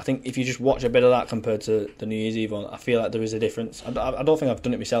 I think if you just watch a bit of that compared to the New Year's Eve one, I feel like there is a difference. I don't think I've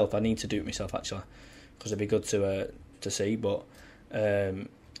done it myself. I need to do it myself actually, because it'd be good to see. But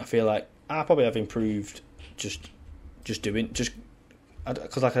I feel like I probably have improved just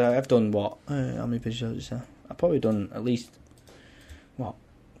because like I've done what? How many videos is that? I've probably done at least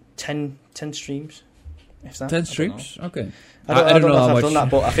 10 streams. If that, 10 streams? Okay. I don't know how I've done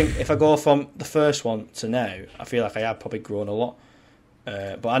that, but I think if I go from the first one to now, I feel like I have probably grown a lot.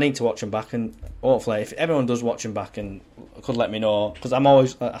 But I need to watch them back, and hopefully if everyone does watch them back and could let me know, because I'm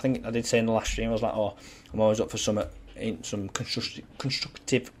always, I think I did say in the last stream, I was like, I'm always up for some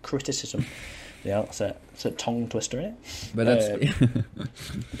constructive criticism. Yeah, that's a tongue twister, isn't it? But that's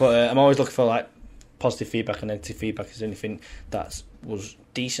but I'm always looking for like positive feedback and negative feedback. Is there anything that was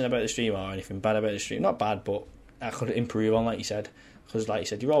decent about the stream or anything bad about the stream? Not bad, but I could improve on, like you said. Because, like you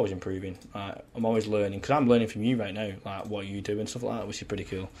said, you're always improving. I'm always learning. Because I'm learning from you right now, like what you do and stuff like that, which is pretty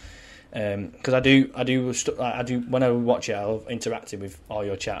cool. Because I do when I watch it, I'll interact with all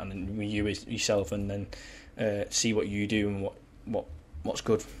your chat and with you yourself, and then see what you do and what's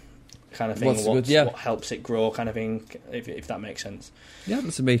good, kind of thing. What helps it grow, kind of thing. If that makes sense. Yeah,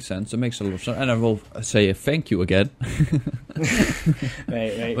 that makes sense. It makes a lot of sense. And I will say a thank you again.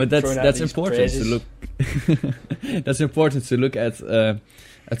 Mate, but that's important to look. That's important to look at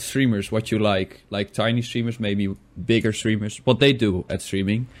streamers, what you like tiny streamers, maybe bigger streamers, what they do at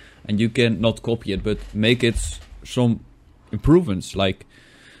streaming, and you can not copy it, but make it some improvements. Like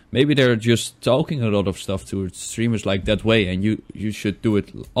maybe they're just talking a lot of stuff to streamers like that way, and you should do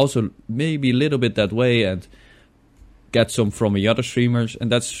it also maybe a little bit that way, and get some from the other streamers,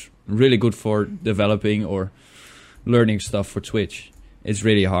 and that's really good for developing or learning stuff for Twitch. It's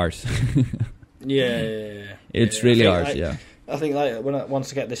really hard. Yeah. It's really hard. I think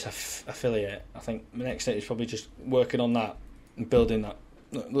once I get this affiliate, I think the next step is probably just working on that and building that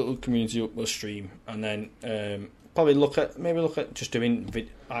little community up with stream, and then probably look at just doing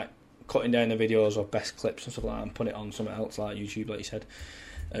cutting down the videos or best clips and stuff like that and putting it on something else like YouTube, like you said.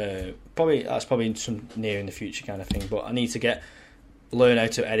 That's probably some near in the future kind of thing. But I need to learn how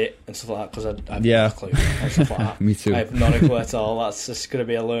to edit and stuff like that because I have no clue and stuff like that. Me too. I have not a clue at all. That's just going to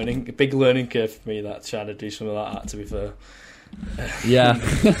be a big learning curve for me. That trying to do something like that. To be fair. Yeah.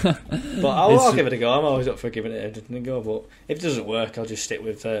 But I'll give it a go. I'm always up for giving it everything a go. But if it doesn't work, I'll just stick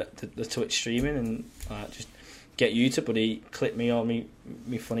with the Twitch streaming and just get you to clip me all me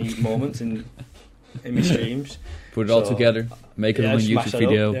funny moments in my streams. Put it all together. Make it on a YouTube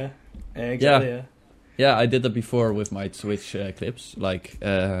video. Yeah, exactly. Yeah, I did that before with my Twitch clips. Like,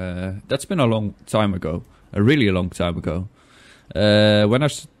 that's been a long time ago. A really long time ago. When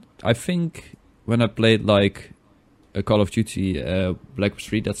I played, like, a Call of Duty Black Ops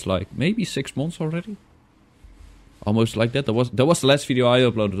 3, that's, like, maybe 6 months already. Almost like that. That was the last video I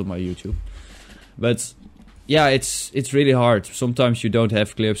uploaded on my YouTube. But, yeah, it's really hard. Sometimes you don't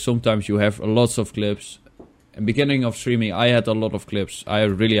have clips. Sometimes you have lots of clips. In the beginning of streaming, I had a lot of clips. I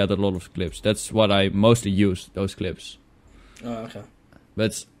really had a lot of clips. That's what I mostly used, those clips. Oh, okay.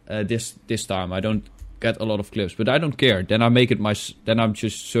 But this time, I don't get a lot of clips. But I don't care. Then I make it then I'm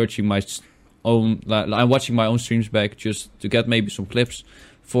just searching my own... I'm watching my own streams back just to get maybe some clips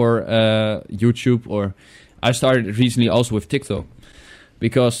for YouTube. Or I started recently also with TikTok.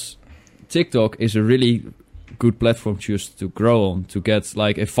 Because TikTok is a really good platform just to grow on. To get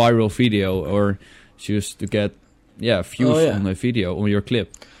like a viral video or... just to get views on a video, on your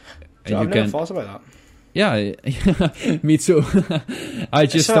clip. And I've never thought about that. Yeah, me too. I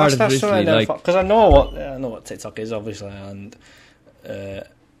just started recently, because I know what TikTok is, obviously, and to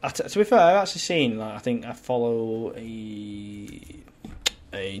be fair, I've actually seen. Like, I think I follow a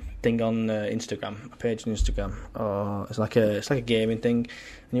thing on Instagram, a page on Instagram. It's like a gaming thing,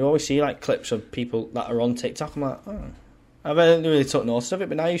 and you always see like clips of people that are on TikTok. I'm like, I haven't really took notice of it,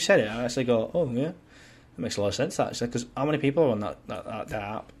 but now you said it, I actually go, oh yeah, that makes a lot of sense actually, because how many people are on that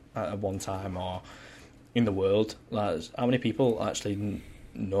app at one time or in the world? Like, how many people actually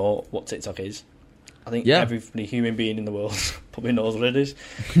know what TikTok is? I think every human being in the world probably knows what it is.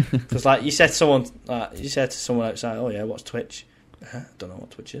 Because like you said to someone outside, oh yeah, what's Twitch? I don't know what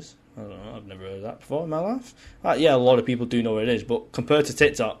Twitch is. I don't know, I've never heard of that before in my life. Like, yeah, a lot of people do know what it is, but compared to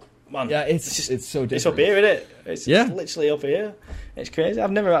TikTok, man, yeah, it's so different. It's up here, isn't it? It's literally up here. It's crazy.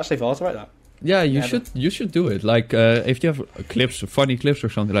 I've never actually thought about that. Yeah, you should do it. Like, if you have funny clips or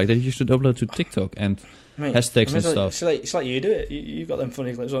something like that, you should upload to TikTok and hashtags and stuff. It's like you do it. You've got them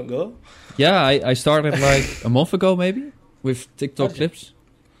funny clips on go. Yeah, I started like a month ago maybe with TikTok clips.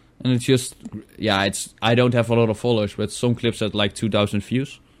 And it's just, I don't have a lot of followers, but some clips had like 2,000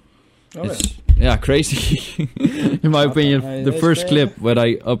 views. Oh, it's crazy. In my opinion, the first clip when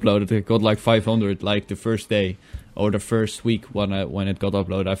I uploaded it got like 500 like the first day or the first week when it got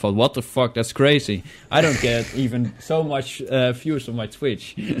uploaded. I thought, what the fuck, that's crazy. I don't get even so much views on my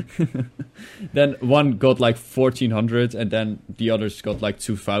Twitch. Then one got like 1,400 and then the others got like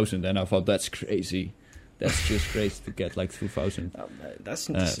 2,000 and I thought, that's crazy. That's just crazy to get like 2,000. That's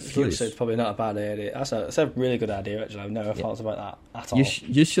probably not a bad idea. That's a really good idea, actually. I've never thought about that at all. You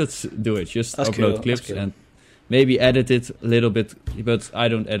should do it. Just upload clips and maybe edit it a little bit. But I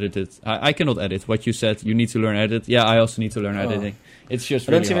don't edit it. I cannot edit. What you said, you need to learn edit. Yeah, I also need to learn editing. It's just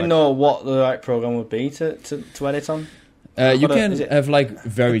I don't even know what the right program would be to edit on. You can have like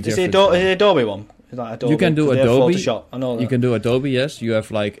very different. Is it Adobe one? Is that Adobe? You can do Adobe. Photoshop. I know that. You can do Adobe, yes. You have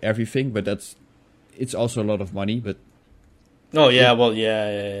like everything, but it's also a lot lot of money, but... Oh, yeah,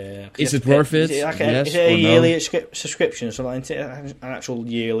 yeah. Is it worth it? Is it a yearly subscription? So like an actual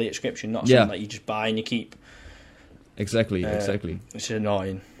yearly subscription, not something that you just buy and you keep? Exactly. It's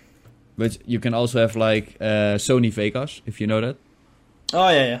annoying. But you can also have like Sony Vegas, if you know that. Oh,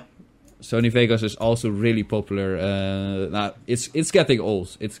 yeah. Sony Vegas is also really popular. Now it's getting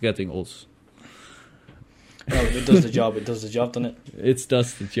old. Well, it does the job. It does the job, doesn't it? It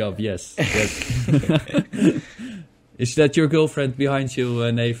does the job. Yes. Is that your girlfriend behind you,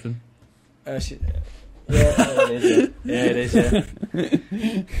 Nathan? It is. Yeah, it is.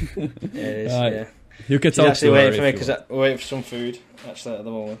 Yeah. You can talk to her. She's actually waiting for me because we're waiting for some food. Actually, at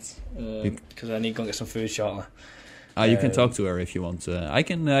the moment, because I need to go and get some food shortly. You can talk to her if you want. I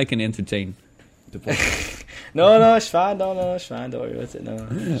can entertain the podcast. No, it's fine. No, it's fine. Don't worry about it. No.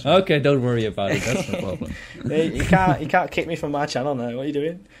 Okay, don't worry about it. That's no problem. You can't kick me from my channel now. What are you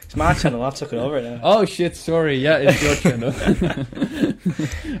doing? It's my channel. I've taken over it now. Oh shit! Sorry. Yeah, it's your channel.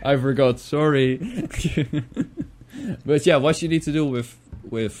 I forgot. Sorry. But yeah, what you need to do with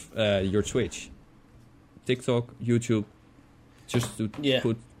your Twitch, TikTok, YouTube, just to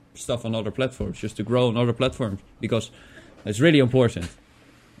put stuff on other platforms, just to grow on other platforms, because it's really important.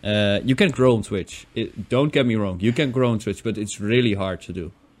 You can grow on Twitch. Don't get me wrong. You can grow on Twitch, but it's really hard to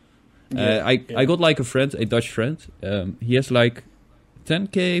do. I got like a Dutch friend. He has like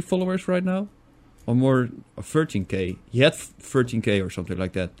 10k followers right now, or more, 13k. He had 13k or something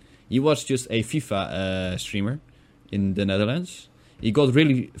like that. He was just a FIFA streamer in the Netherlands. He got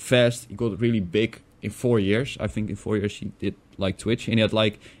really fast. He got really big in 4 years. I think in 4 years he did like Twitch, and he had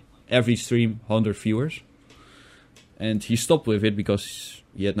like every stream 100 viewers. And he stopped with it because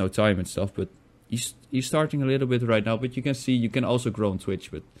he had no time and stuff. But he's starting a little bit right now. But you can see you can also grow on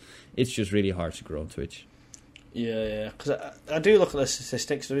Twitch, but it's just really hard to grow on Twitch. Yeah. Because I do look at the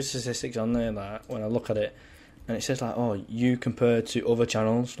statistics. There is statistics on there that when I look at it, and it says like, oh, you compared to other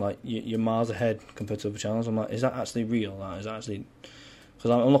channels, like you're miles ahead compared to other channels. I'm like, is that actually real? Like, is that actually? Because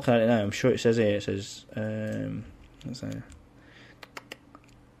I'm looking at it now. I'm sure it says here. It says, let's say,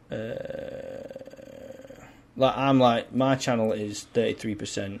 like I'm like my channel is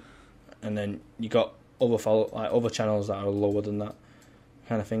 33%, and then you got other channels that are lower than that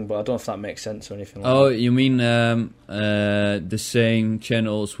kind of thing. But I don't know if that makes sense or anything. Like that. You mean the same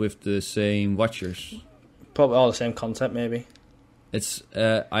channels with the same watchers? Probably all the same content, maybe. It's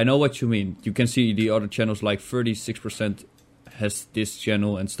I know what you mean. You can see the other channels like 36% has this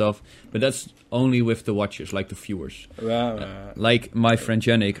channel and stuff, but that's only with the watchers, like the viewers. Right. Like my friend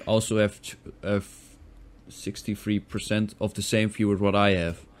Yannick also have 63% of the same viewers what I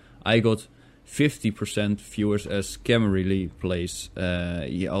have. I got 50% viewers as Camerly plays.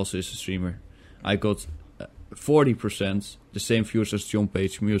 He also is a streamer. I got 40% the same viewers as John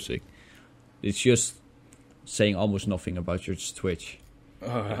Page Music. It's just saying almost nothing about your Twitch.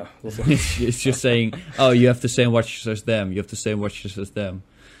 It's just saying, oh, you have the same watchers as them. You have the same watchers as them.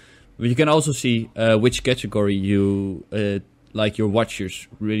 But you can also see which category you like your watchers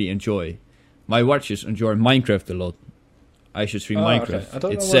really enjoy. My watchers enjoy Minecraft a lot. I should stream Minecraft. Okay. I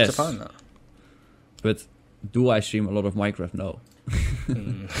don't know where to find that. But do I stream a lot of Minecraft? No.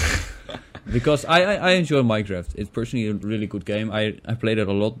 Because I enjoy Minecraft. It's personally a really good game. I played it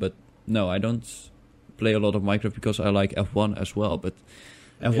a lot, but no, I don't play a lot of Minecraft because I like F1 as well. But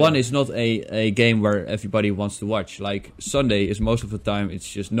F1 is not a game where everybody wants to watch. Like Sunday is most of the time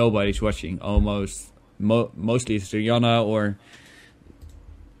it's just nobody's watching. Mostly it's Rihanna or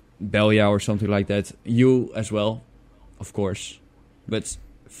Belia or something like that. You as well, of course. But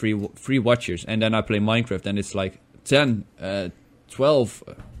free watchers. And then I play Minecraft and it's like 10, 12,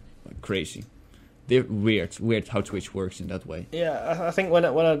 crazy. They're weird how Twitch works in that way. Yeah, I think when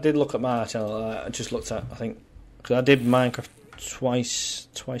I did look at my channel, I just looked at, I think, because I did Minecraft twice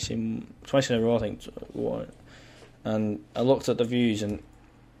in a row, I think, and I looked at the views, and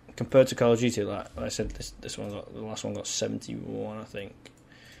compared to Call of Duty, like I said, this one the last one got 71, I think,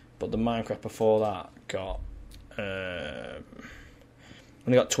 but the Minecraft before that got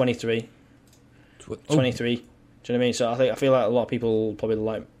only got 23. 23. Do you know what I mean? So I feel like a lot of people probably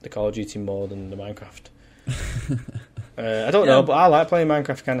like the Call of Duty more than the Minecraft. I don't know, but I like playing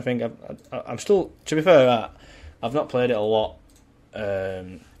Minecraft kind of thing. I'm still, to be fair, I've not played it a lot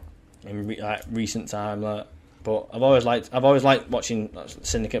in recent time, but I've always liked watching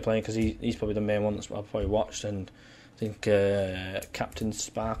Syndicate playing because he's probably the main one that I've probably watched, and I think Captain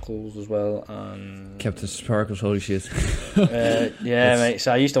Sparkles as well. And Captain Sparkles, holy shit. Yeah, mate.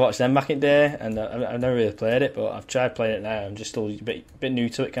 So I used to watch them back in the day, and I've never really played it, but I've tried playing it now. I'm just still a bit new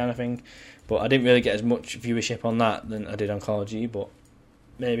to it kind of thing. But I didn't really get as much viewership on that than I did on Call of Duty, but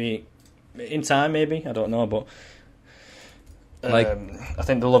maybe in time, maybe. I don't know, but I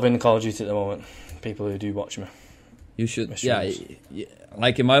think they're loving Call of Duty at the moment, people who do watch me. You should, yeah,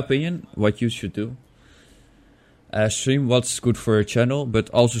 like in my opinion, what you should do, stream what's good for your channel, but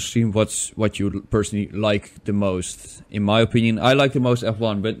also stream what you personally like the most. In my opinion, I like the most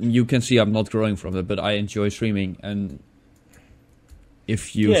F1, but you can see I'm not growing from it, but I enjoy streaming, and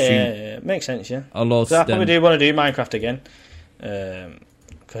if you yeah, makes sense, yeah. A lot. So I probably do want to do Minecraft again, because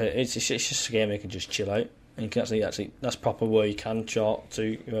it's just a game where you can just chill out, and you can actually that's proper where you can talk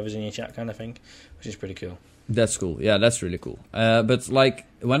to whoever's in your chat kind of thing, which is pretty cool. That's cool. Yeah, that's really cool. But like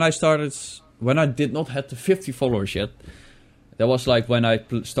when I did not have the 50 followers yet, that was like when I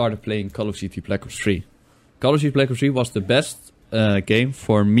started playing Call of Duty Black Ops 3. Call of Duty Black Ops 3 was the best game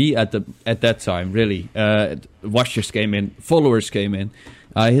for me at that time, really. Watchers came in, followers came in.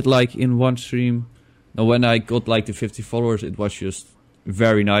 I hit like in one stream, when I got like the 50 followers, it was just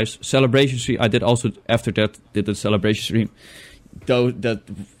very nice. Celebration stream, I did also after that, did the celebration stream, though that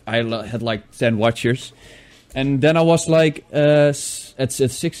I had like 10 watchers. And then I was like at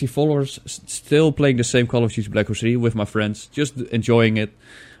 60 followers, still playing the same Call of Duty Black Ops 3 with my friends, just enjoying it.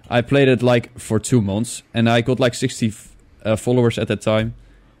 I played it like for 2 months, and I got like 60 followers at that time.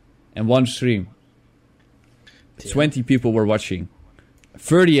 and one stream. 20 people were watching.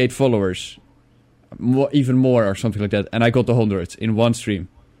 38 followers. Even more or something like that. And I got the 100 in one stream.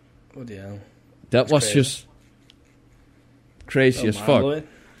 Oh, yeah. That was crazy. Just crazy as fuck. Blowing.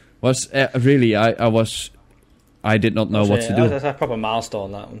 Was really, I did not know what to do. That's a proper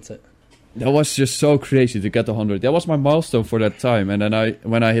milestone, that, wasn't it? That was just so crazy to get the 100. That was my milestone for that time. And then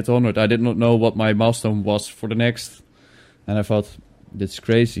when I hit 100, I did not know what my milestone was for the next. And I thought, that's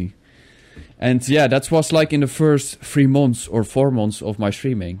crazy. And yeah, that was like in the first 3 months or 4 months of my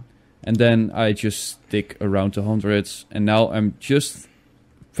streaming. And then I just stick around the hundreds. And now I'm just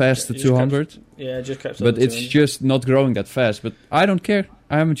past the 200. Just kept but it's just not growing that fast. But I don't care.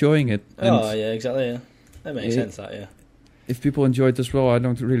 I'm enjoying it. And yeah, exactly, yeah. That makes sense, that, yeah. If people enjoy it as well, I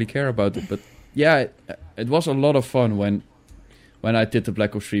don't really care about it. But yeah, it was a lot of fun when I did the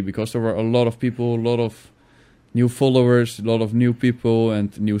Black Ops 3. Because there were a lot of people, a lot of new followers, a lot of new people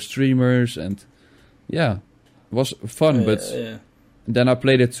and new streamers. And yeah, it was fun. Then I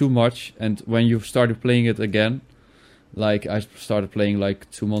played it too much. And when you started playing it again, like I started playing like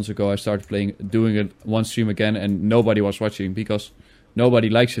 2 months ago, I started doing it one stream again. And nobody was watching because nobody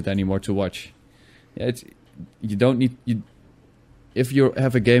likes it anymore to watch. Yeah, you don't need... If you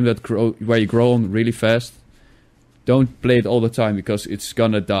have a game where you grow on really fast, don't play it all the time because it's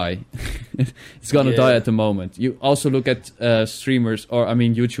gonna die. It's gonna die at the moment. You also look at streamers,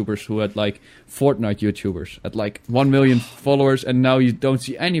 YouTubers who had like Fortnite YouTubers at like 1 million followers, and now you don't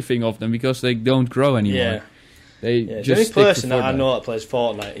see anything of them because they don't grow anymore. Yeah. They just the only person that I know that plays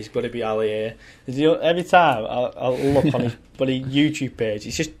Fortnite is going to be Ali here. Every time I'll look on his bloody YouTube page,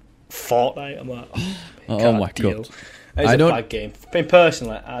 it's just Fortnite. I'm like, oh my god. It's a bad game.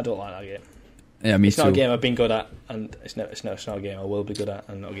 Personally, I don't like that game. Yeah, me it's too. Not a game I've been good at, and it's not a game I will be good at,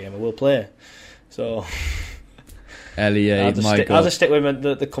 and not a game I will play. So, LEA, I'll just stick with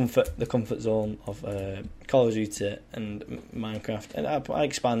the comfort zone of Call of Duty and Minecraft, and I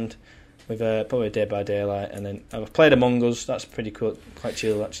expand with probably Dead by Daylight, and then I've played Among Us. That's pretty cool, quite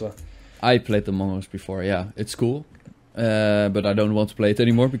chill actually. I played Among Us before. Yeah, it's cool. But I don't want to play it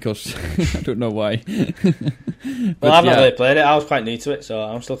anymore because I don't know why. Well, I've not really played it. I was quite new to it, so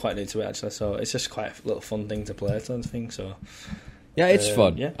I'm still quite new to it actually. So it's just quite a little fun thing to play, sort of thing. So yeah, it's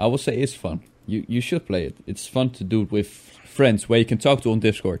fun. Yeah. I will say it's fun. You should play it. It's fun to do it with friends where you can talk to on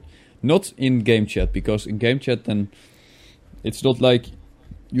Discord, not in game chat, because in game chat then it's not like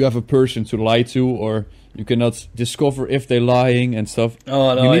you have a person to lie to, or you cannot discover if they're lying and stuff.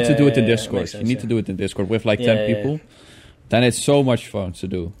 Oh, no, you need to do it in Discord. Sense, you need to do it in Discord with like 10 people. Then it's so much fun to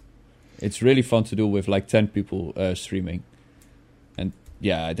do. It's really fun to do with like 10 people streaming. And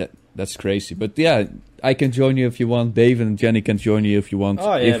yeah, that's crazy. But yeah, I can join you if you want. Dave and Jenny can join you if you want.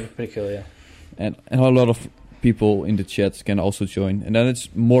 Oh yeah, pretty cool, yeah. And a lot of people in the chat can also join. And then it's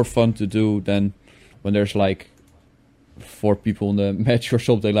more fun to do than when there's like 4 people in the match or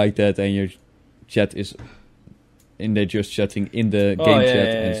something like that, and your chat is and they're just chatting in the game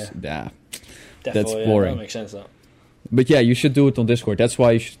chat. And that's boring. That makes sense. That. But yeah, you should do it on Discord. That's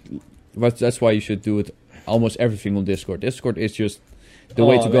why you should do it. Almost everything on Discord. Discord is just the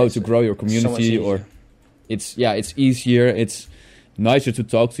way to go to grow your community. So or it's easier. It's nicer to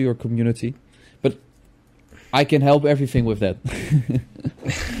talk to your community. But I can help everything with that.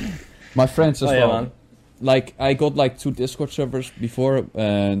 My friends as well. Man. Like I got like 2 Discord servers before.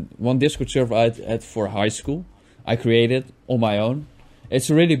 One Discord server I had for high school. I created on my own. It's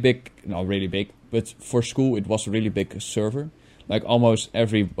a really big, not really big, but for school it was a really big server. Like almost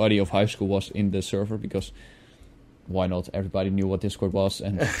everybody of high school was in the server because why not? Everybody knew what Discord was,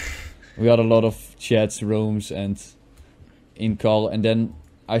 and we had a lot of chats, rooms, and in call. And then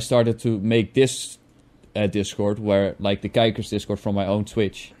I started to make this Discord, where like the Kijkers Discord from my own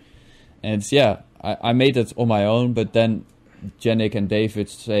Twitch. And yeah, I made it on my own, but then Janik and David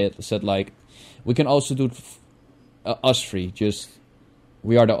said like, we can also do us 3, just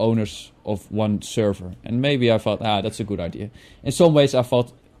we are the owners of one server. And maybe I thought, that's a good idea. In some ways I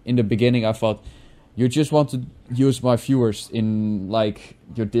thought, in the beginning I thought, you just want to use my viewers in like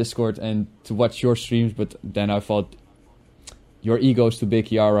your Discord and to watch your streams, but then I thought, your ego's too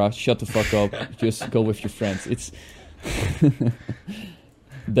big, Yara, shut the fuck up, just go with your friends. It's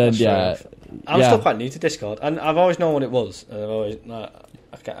then I'm still quite new to Discord, and I've always known what it was. I've always I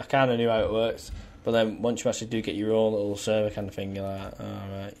kind of knew how it works, but then once you actually do get your own little server kind of thing, you're like,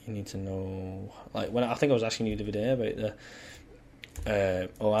 right, you need to know. Like when I think I was asking you the other day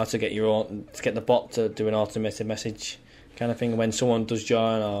about how to get your own, to get the bot to do an automated message kind of thing when someone does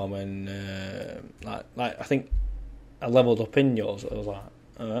join, or when like I think I leveled up in yours. I was like,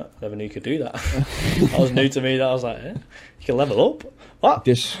 I never knew you could do that. That was new to me. That I was like, you can level up. What?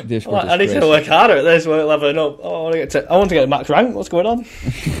 This I need to work harder at this. We're leveling up. Oh, I want to get max rank. What's going on?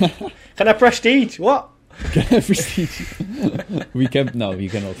 Can I prestige? What? Can I prestige? We can. No, you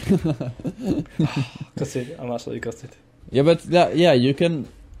cannot. Gutted. I'm absolutely gutted. Yeah, but you can.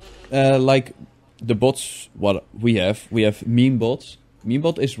 Like the bots, what we have meme bots.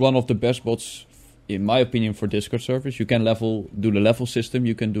 Memebot is one of the best bots, in my opinion, for Discord servers. You can do the level system,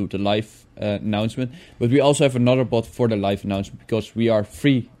 you can do the live announcement, but we also have another bot for the live announcement because we are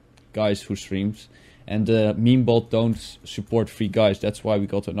free guys who streams, and the Memebot don't support free guys. That's why we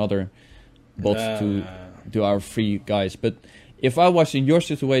got another bot to do our free guys. But if I was in your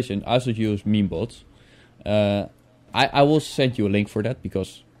situation, I should use Memebot. I will send you a link for that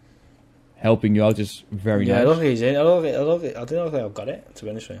because helping you out is very nice. I don't think he's in. I don't think I've got it, to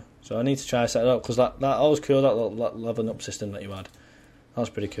be honest with you. So I need to try to set it up because that was cool. That leveling up system that you had, that was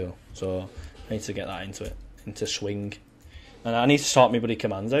pretty cool. So I need to get that into swing, and I need to sort my bloody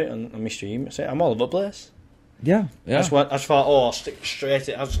commands out on my stream. So I'm all over the place. Yeah. I just thought, I'll stick straight.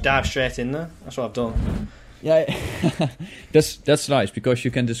 I'll just dive straight in there. That's what I've done. Yeah, that's nice because you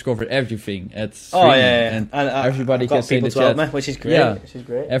can discover everything at stream. And everybody can say in the chat, which is great. Yeah,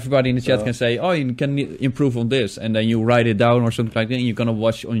 everybody in the chat can say, "Oh, you can improve on this," and then you write it down or something like that. And you're gonna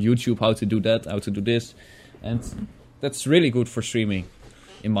watch on YouTube how to do that, how to do this, and that's really good for streaming,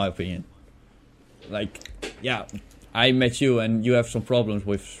 in my opinion. Like, yeah, I met you and you have some problems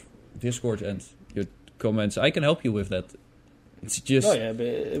with Discord and your comments. I can help you with that. It's just. Oh yeah, but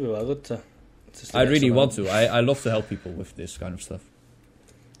it'd be well good to. I really want to. I love to help people with this kind of stuff.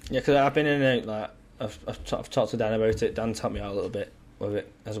 Yeah, because I've been in and out, like, I've talked to Dan about it. Dan's helped me out a little bit with it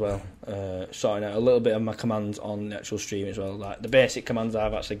as well. Sorting out a little bit of my commands on the actual stream as well. Like the basic commands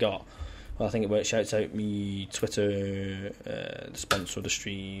I've actually got. Well, I think it shouts out me Twitter, the sponsor of the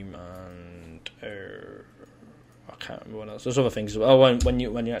stream, and I can't remember what else. There's other things as well. Oh, when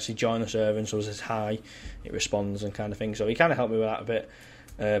you actually join the server and so it says hi, it responds and kind of thing. So he kind of helped me with that a bit.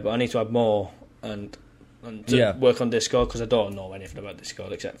 But I need to add more and to work on Discord because I don't know anything about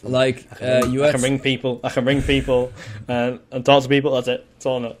Discord except for like I can ring people and talk to people. That's it. That's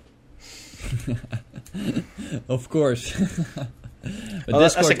all I know. Of course. But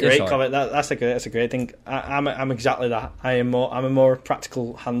that's a great comment. That's a great thing. I'm exactly that. I'm a more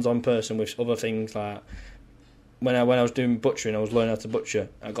practical, hands-on person with other things. Like when I was doing butchering, I was learning how to butcher.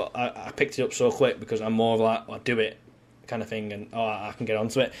 I picked it up so quick because I'm more of like I do it kind of thing, and I can get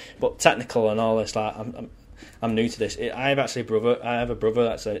onto it. But technical and all this, like I'm new to this. I have a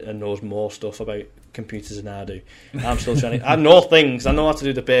brother that knows more stuff about computers than I do. I'm still trying to. I know things. I know how to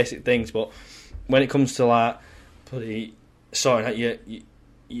do the basic things, but when it comes to like sorting out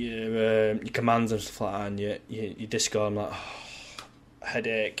your commands and stuff like that, and your Discord, I'm like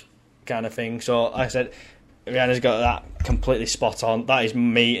headache kind of thing. So like I said, Rihanna's got that completely spot on. That is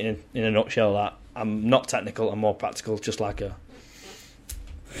me in a nutshell. That I'm not technical. I'm more practical, just like her.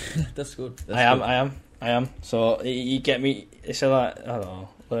 That's good. I am. So you get me. It's like I don't know.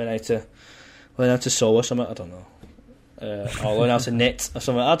 Learn how to sew or something. I don't know. Or learn how to knit or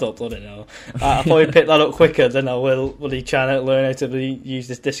something. I don't bloody know. I'll probably pick that up quicker than I will trying to learn how to use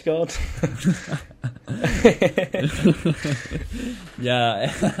this Discord.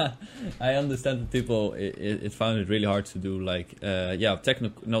 Yeah, I understand that people it found it really hard to do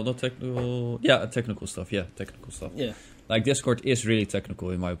technical stuff. Yeah, like Discord is really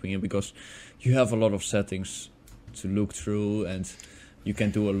technical in my opinion because you have a lot of settings to look through and you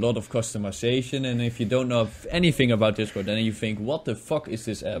can do a lot of customization, and if you don't know anything about Discord, then you think, what the fuck is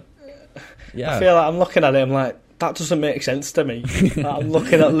this app? Yeah, I feel like I'm looking at it, I'm like, that doesn't make sense to me. I'm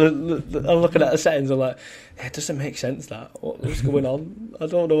looking at the settings, I'm like, it doesn't make sense, that. What's going on? I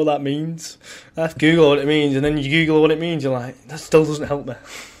don't know what that means. I have to Google what it means, and then you Google what it means, you're like, that still doesn't help me.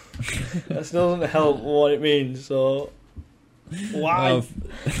 That still doesn't help what it means, so why?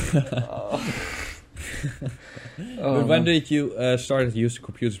 But when did you start to use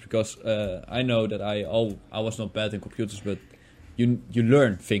computers? Because I know that I was not bad in computers, but you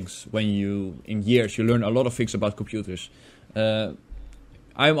learn things in years you learn a lot of things about computers.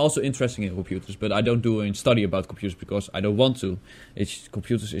 I'm also interested in computers, but I don't do a study about computers because I don't want to.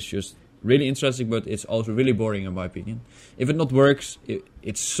 Computers is just really interesting, but it's also really boring in my opinion. If it not works,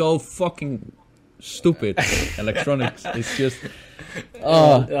 it's so fucking stupid. Electronics, it's just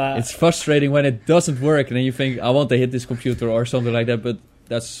it's frustrating when it doesn't work, and then you think, I want to hit this computer or something like that. But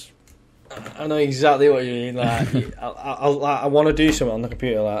that's. I know exactly what you mean. Like, I want to do something on the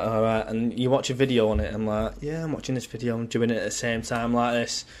computer, like, all right, and you watch a video on it, and I'm like, yeah, I'm watching this video, I'm doing it at the same time like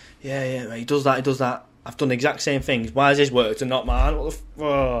this. Yeah, he does that, I've done the exact same things. Why has his worked and not mine? What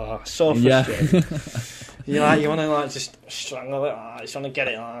the so frustrating. Yeah. You want to like just strangle it. Just want to get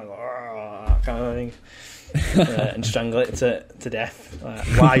it kind of thing, and strangle it to death. Like,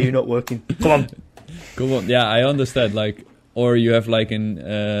 why are you not working? Come on. Yeah, I understand. Like, or you have like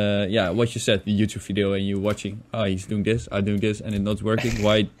what you said, the YouTube video, and you're watching. Oh, he's doing this, I'm doing this, and it's not working.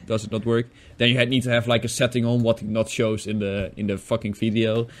 Why does it not work? Then you need to have like a setting on what it not shows in the fucking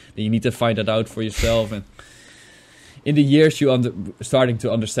video. Then you need to find that out for yourself. And in the years, starting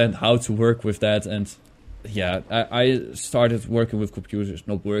to understand how to work with that. And yeah, I started working with computers,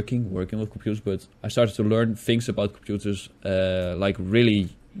 not working with computers, but I started to learn things about computers, like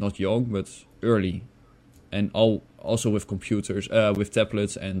really not young, but early, and also with computers, with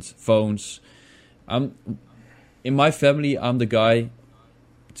tablets and phones. In my family, I'm the guy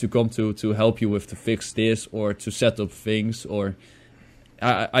to come to help you with to fix this or to set up things, or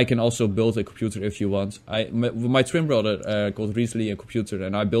I can also build a computer if you want. My twin brother got recently a computer,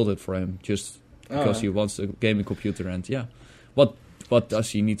 and I built it for him just because he wants a gaming computer. And yeah, what does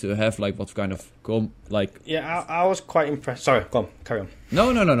he need to have? Like, what kind of Yeah, I was quite impressed. Sorry, go on, carry on.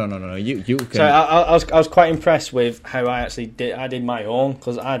 No. You can. Sorry, I was quite impressed with how I actually did. I did my own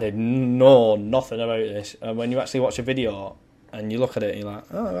because I did know nothing about this. When you actually watch a video and you look at it, you're like,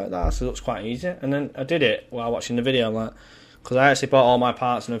 oh, right, that actually looks quite easy. And then I did it while watching the video. I'm like, because I actually bought all my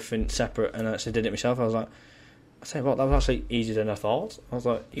parts and everything separate, and I actually did it myself. I was like, I tell you what, that was actually easier than I thought. I was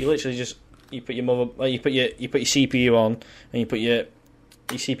like, you literally just you put your CPU on, and you put your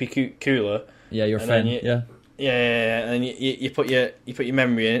CPU cooler. Yeah, your fan. Yeah, and you put your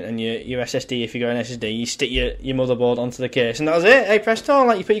memory in and your SSD. If you got an SSD, you stick your motherboard onto the case, and that was it. Hey, presto!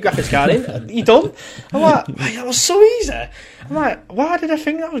 Like, you put your graphics card in, you're done. I'm like, that was so easy. I'm like, why did I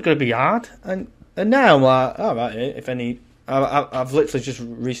think that was going to be hard? And now I'm like, all right. If any, I've literally just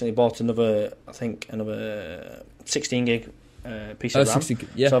recently bought another 16 gig piece of RAM. 16,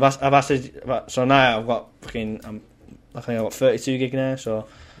 yeah. So I've asked. So now I've got fucking. I think I've got 32 gig now. So.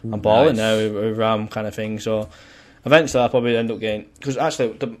 I'm balling now with RAM kind of thing, so eventually I'll probably end up getting, because actually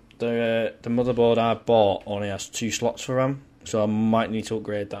the motherboard I bought only has 2 slots for RAM, so I might need to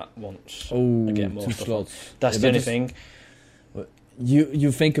upgrade that once. Oh, get more 2 stuff slots. That's the only thing.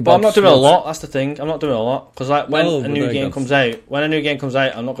 You think about? But I'm not doing a lot. That's the thing. I'm not doing a lot because like when a new game comes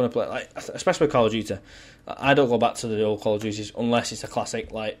out, I'm not going to play. Like, especially with Call of Duty, I don't go back to the old Call of Duties unless it's a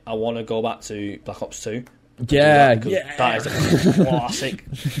classic. Like, I want to go back to Black Ops 2. That is a classic,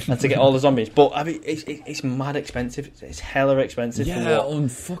 and to get all the zombies. But I mean, it's mad expensive. It's hella expensive. Yeah, on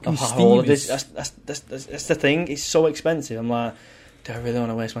fucking Steam. That's the thing. It's so expensive. I'm like, do I really want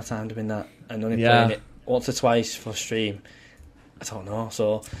to waste my time doing that and only playing it once or twice for stream? I don't know.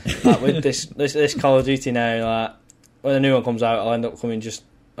 So like, with this Call of Duty now, like, when a new one comes out, I'll end up coming just.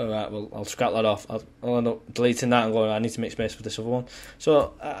 All right, well, I'll scrap that off. I'll end up deleting that and going, I need to make space for this other one.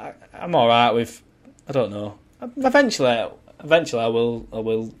 So I'm all right with. I don't know. Eventually, I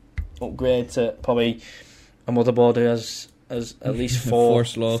will upgrade to probably a motherboard that has at least four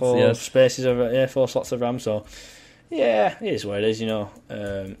slots, four spaces of 4 slots of RAM. So yeah, it is what it is, you know.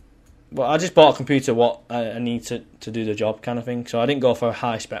 But I just bought a computer what I need to do the job kind of thing. So I didn't go for a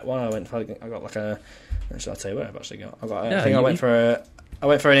high spec one. I got like a. I'll tell you what I've actually got. I went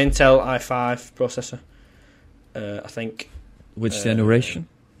for an Intel i5 processor. I think. Which generation?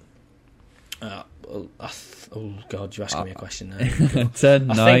 Oh God, you're asking me a question now.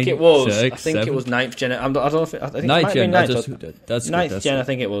 10, I 9, think it was. 6, I think 7. it was 9th gen. I don't know if I think 9th gen. That's 9th good. gen. I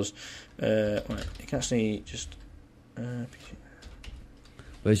think it was. Right, you can actually just.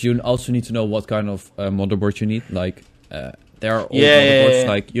 But you also need to know what kind of motherboard you need. Like, there are old motherboards.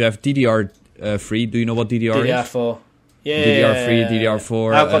 Like, you have DDR3. Do you know what DDR is? DDR4. Yeah. DDR3,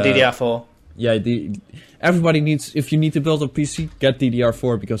 DDR4. I've got DDR4. Yeah, everybody needs. If you need to build a PC, get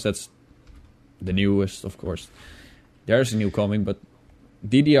DDR4 because that's the newest, of course. There's a new coming, but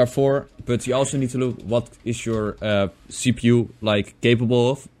DDR4. But you also need to look what is your CPU like capable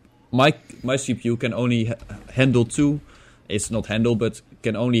of. My CPU can only handle 2. It's not handle, but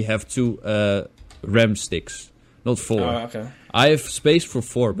can only have 2 RAM sticks, not 4. Oh, okay. I have space for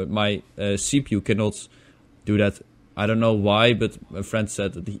 4, but my CPU cannot do that. I don't know why, but my friend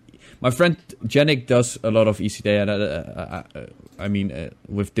said that my friend Janik does a lot of ECD, and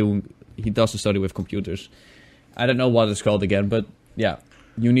he does a study with computers. I don't know what it's called again, but yeah,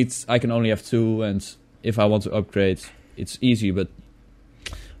 I can only have 2, and if I want to upgrade, it's easy, but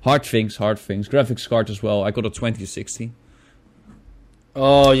hard things. Graphics card as well. I got a 2060.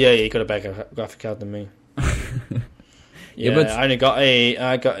 Oh yeah, you got a better graphic card than me. Yeah, but I got a.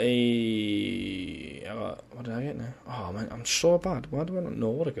 What did I get now? Oh man, I'm so bad. Why do I not know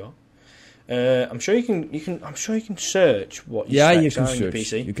what I got? I'm sure you can. I'm sure you can search what. Your Yeah, specs you can are on your search.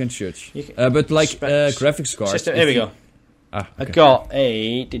 PC. You can search. You can- But like specs. graphics cards. System, here we go. Okay. I got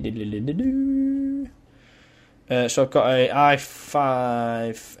a. So I've got a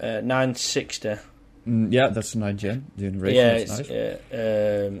i5 960. Yeah, that's a 9 gen. The rating Yeah, is it's, nice.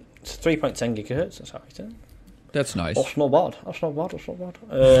 it's 3.10 gigahertz. That's how it is. That's nice. That's not bad. That's not bad. That's not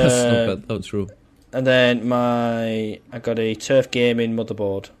bad. Oh, true. And then I got a Turf Gaming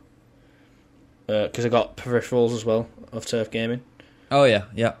motherboard because I got peripherals as well of Turf Gaming. Oh yeah,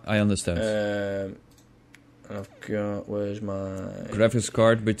 I understand. I've got, where's my Graphics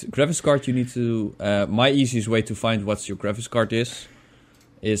card, but graphics card you need to. My easiest way to find what your graphics card is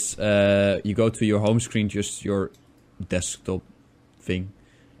you go to your home screen, just your desktop thing,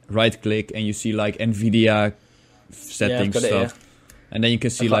 right click, and you see like NVIDIA settings stuff, and then you can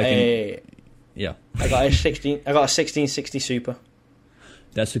see like I got a 1660 Super.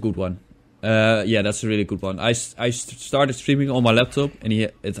 That's a good one. Yeah, that's a really good one. I started streaming on my laptop, and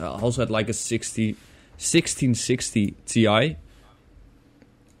it also had like a 1660 Ti.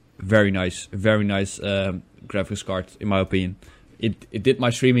 Very nice graphics card, in my opinion. It did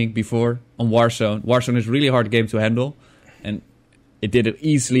my streaming before on Warzone. Warzone is a really hard game to handle, and it did it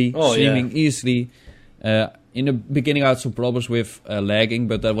easily, easily. In the beginning, I had some problems with lagging,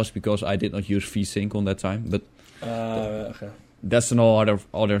 but that was because I did not use VSync on that time. But okay. That's an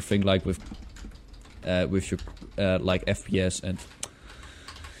other thing, like with your like FPS, and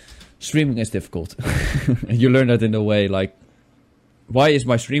streaming is difficult. You learn that in a way, like, why is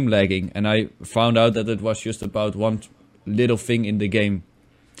my stream lagging? And I found out that it was just about one little thing in the game.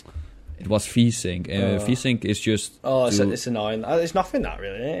 It was VSync. VSync is just... Oh, it's annoying. It's nothing that,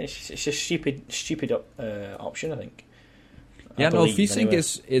 really. It's just stupid option, I think. Yeah, no, VSync anyway.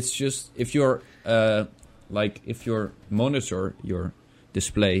 It's just... If you're... if your monitor, your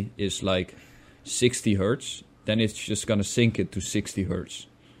display is like 60 hertz, then it's just gonna sync it to 60 hertz.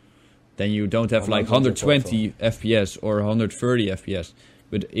 Then you don't have like 120 FPS or 130 FPS.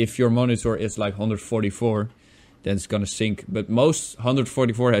 But if your monitor is like 144, then it's gonna sync. But most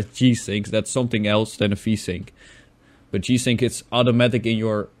 144 has G-Sync. That's something else than a V-Sync. But G-Sync, it's automatic in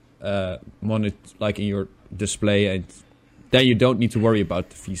your monitor, like in your display, and then you don't need to worry about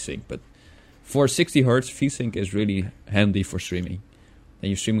the V-Sync. But for 60 hertz, V-Sync is really handy for streaming. And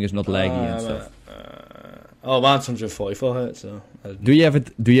your streaming is not laggy and stuff. Mine's 144 hertz. So do you have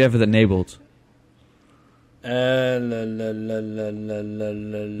it enabled?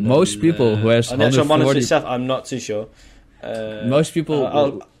 Most people who has 140 itself, I'm not too sure. Most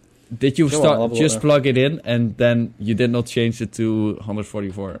people did you start just plug it in and then you did not change it to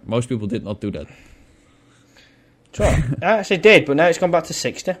 144? Most people did not do that. Sure. I actually did, but now it's gone back to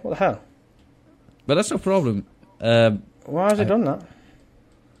 60. What the hell? But that's no problem. Why has it done that?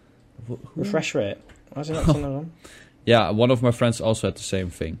 Refresh rate. Why has it not done that on? Yeah, one of my friends also had the same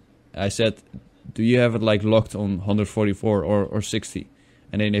thing. I said, do you have it like locked on 144 or 60?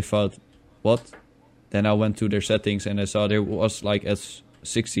 And then they thought, what? Then I went to their settings and I saw there was like at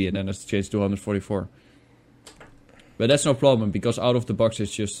 60 and then it's changed to 144. But that's no problem because out of the box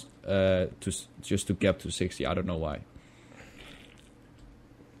it's just to cap to 60. I don't know why.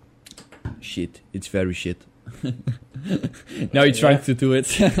 Shit, it's very shit. Now you're trying to do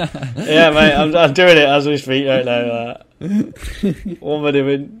it. Yeah, mate, I'm doing it as we speak right now. What am I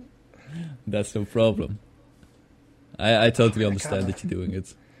doing? That's no problem. I totally understand that you're doing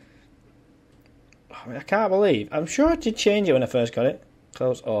it. I can't believe. I'm sure I did change it when I first got it.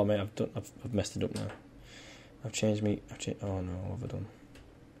 Close. Oh, mate, I've messed it up now. Oh no, what have I done?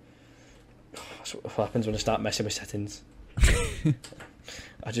 That's what happens when I start messing with settings.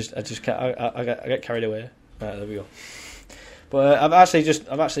 I get carried away. Right, there we go. But I've actually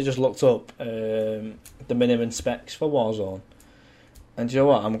just looked up the minimum specs for Warzone, and do you know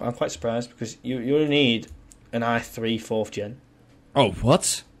what? I'm quite surprised because you only need an i3 4th gen. Oh,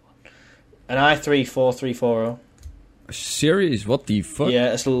 what? An i3 4340. Serious? What the fuck?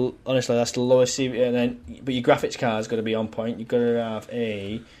 Yeah, honestly, that's the lowest CPU. And then, but your graphics card's got to be on point. You've got to have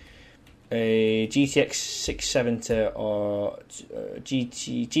a GTX 670 or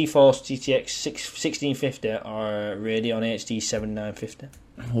GeForce GTX 1650 or Radeon HD 7950.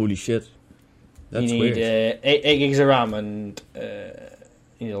 Holy shit. That's you need 8 gigs of RAM and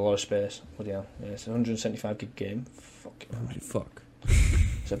you need a lot of space. Bloody hell. Yeah, it's a 175 gig game. Holy fuck.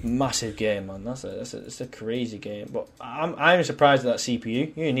 It's a massive game, man. It's a crazy game. But I'm surprised at that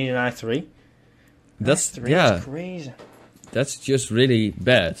CPU. You need an i3. That's crazy. That's just really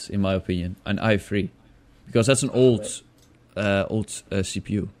bad, in my opinion, an i3, because that's an old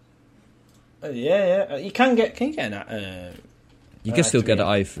CPU. Yeah. You can you get an You can still get an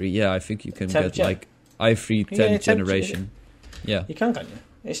be i3. Yeah, I think you can 10th get gen. like i3 10th generation. Yeah, You can't you?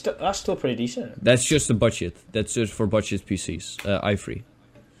 That's still pretty decent. Isn't it? that's just the budget. That's just for budget PCs. i3.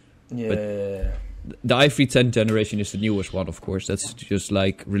 Yeah. The i3 10th generation is the newest one, of course. That's just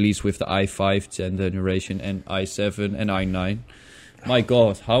like released with the i5 10th generation and i7 and i9. My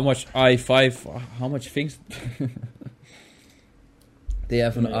God, how much i5? How much things? They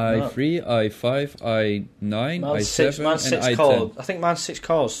have an i3, i5, i9, i7, and i10. I think mine's 6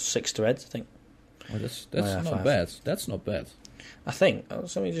 cores, 6 threads. I think. Oh, that's not bad. That's not bad. I think.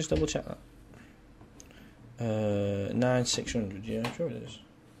 Let me just double check that. 9600. Yeah, I'm sure it is.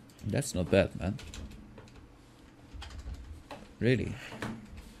 That's not bad, man. Really.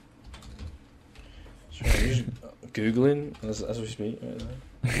 So I'm just Googling as we speak.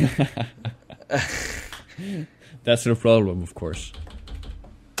 That's the problem, of course.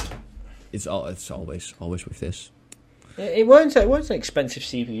 It's always with this. It weren't an expensive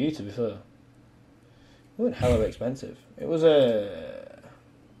CPU, to be fair. It wasn't hella expensive. It was a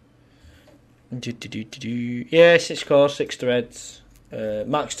yeah, 6 cores, 6 threads.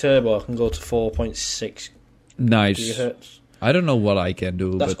 Max turbo I can go to 4.6 Nice. gigahertz. I don't know what I can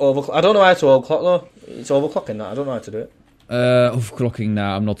do. That's but overclock. I don't know how to overclock though. It's overclocking that. I don't know how to do it. overclocking.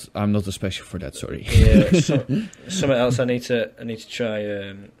 Nah, I'm not a special for that. Sorry. Yeah, something else I need to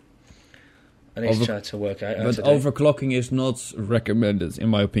try. I need to try to work out. But overclocking is not recommended, in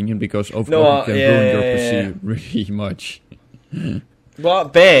my opinion, because overclocking can ruin your PC really much. Well,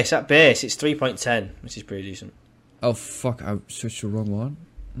 at base, it's 3.10, which is pretty decent. Oh fuck! I searched the wrong one.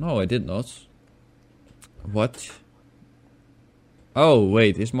 No, I did not. What? Oh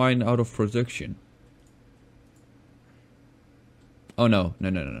wait, is mine out of production? Oh no!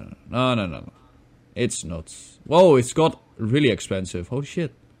 It's not. Whoa! It's got really expensive. Holy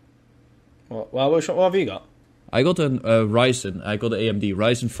shit! What have you got? I got a Ryzen. I got an AMD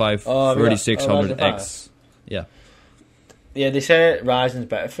Ryzen 5 3600X. Yeah. Yeah, they say Ryzen's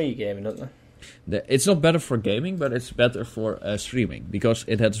better for your gaming, don't they? It's not better for gaming, but it's better for streaming because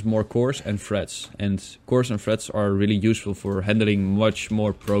it has more cores and threads. And cores and threads are really useful for handling much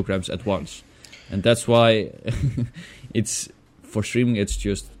more programs at once. And that's why it's for streaming. It's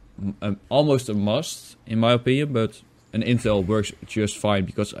just almost a must, in my opinion. But an Intel works just fine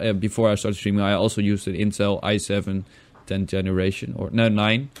because before I started streaming, I also used an Intel i7 10th generation or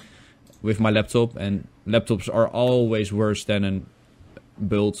 9 with my laptop, and laptops are always worse than a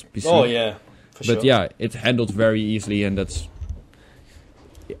build PC. Oh yeah, but yeah, it handled very easily, and that's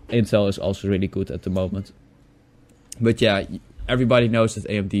Intel is also really good at the moment. But yeah, everybody knows that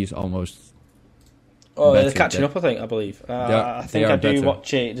AMD is almost. Oh, they're catching up. I believe. I think I do better.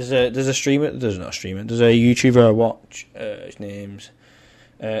 watch it. There's a streamer. There's not a streamer. There's a YouTuber I watch. His name's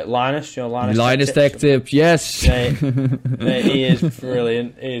Linus. You know Linus Tech Tips. Yes. He is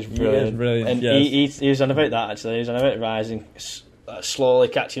brilliant. He is brilliant. And yes. he was on about that actually. He was on about Ryzen slowly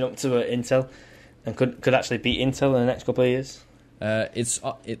catching up to Intel, and could actually beat Intel in the next couple of years. Like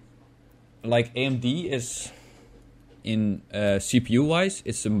AMD is in CPU wise,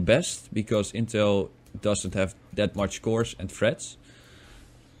 it's the best because Intel doesn't have that much cores and threads.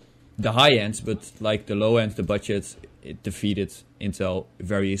 The high end, but like the low end, the budget, it defeated Intel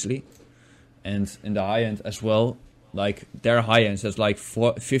very easily. And in the high end as well, like their high end has like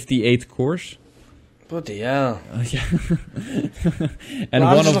 58 cores. Bloody hell! Yeah. And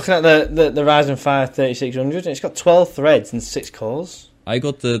I was just looking at the Ryzen 5 3600, and it's got 12 threads and 6 cores. I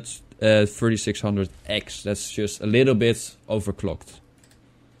got the 3600X. That's just a little bit overclocked.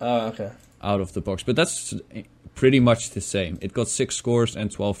 Oh, okay. Out of the box, but that's pretty much the same. It got 6 cores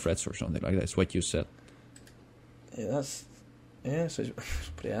and 12 threads or something like that. That's what you said. Yeah, so it's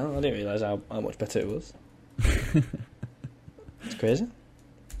pretty hell. I didn't realise how much better it was. It's crazy.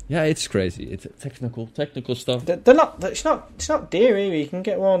 Yeah, it's crazy. It's technical stuff. They're not. It's not dear either. You can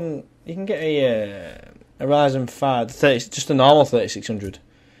get one. You can get a Ryzen 5 just a normal 3600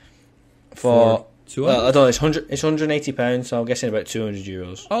 for. Well, I don't know. It's £180, so I'm guessing about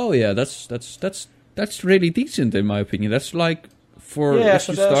 €200. Oh yeah, that's really decent in my opinion. That's like for if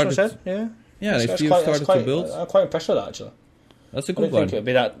you started. That's what I said. Yeah, if you started to build. I'm quite impressed with that actually. That's a good one. I didn't think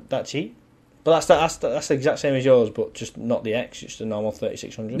it'd be that cheap. But that's the exact same as yours, but just not the X, just the normal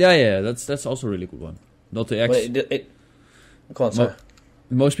 3600. Yeah, that's also a really good one. Not the X. Go on, sorry.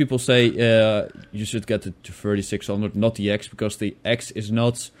 Most people say you should get the 3600, not the X, because the X is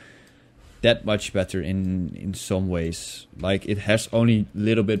not that much better in some ways. Like it has only a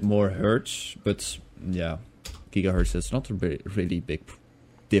little bit more hertz, but yeah, gigahertz. That's not a really big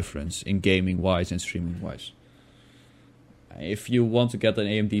difference in gaming wise and streaming wise. If you want to get an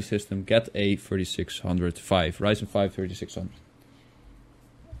AMD system, get a 3600 Ryzen 5 3600.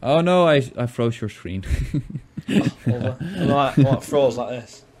 Oh no, I froze your screen. Like froze like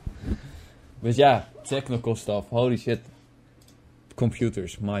this. But yeah, technical stuff. Holy shit.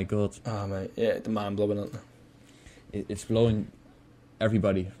 Computers, my god. Oh mate, yeah, the mind blowing, aren't they? It's blowing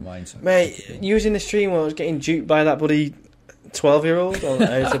everybody's minds. Mate, using the stream when I was getting duped by that bloody 12-year-old, or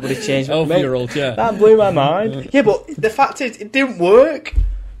everybody changed. 12-year-old, yeah. That blew my mind. Yeah, but the fact is, it didn't work.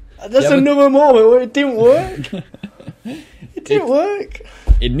 That's another moment where it didn't work. It didn't work.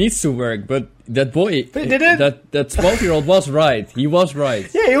 It needs to work, but that boy, but it didn't. That 12-year-old was right. He was right.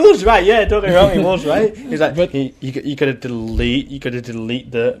 Yeah, he was right. Yeah, don't get me wrong, he was right. He was like, but you could have delete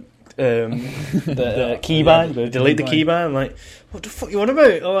the keybind. Delete the keybind. I'm like, what the fuck you on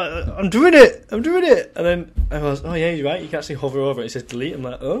about? I'm doing it. And then I was, oh yeah, you're right. You can actually hover over it. It says delete. I'm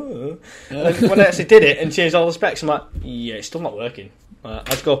like, oh. And then when I actually did it and changed all the specs, I'm like, yeah, it's still not working. I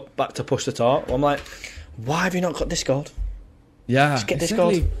just go back to push to talk. I'm like, why have you not got Discord? Yeah, just get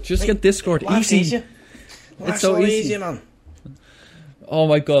Discord. Just get Discord. Life's easier. It's so easy. Easier, man. Oh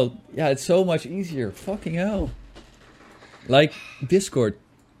my god. Yeah, it's so much easier. Fucking hell. Like, Discord.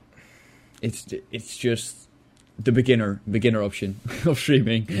 It's just the beginner option of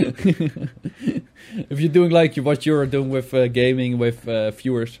streaming. If you're doing like what you're doing with gaming with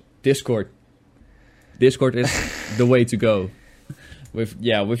viewers, Discord is the way to go. With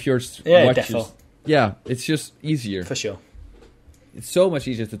your watches. Defo. Yeah, it's just easier. For sure. It's so much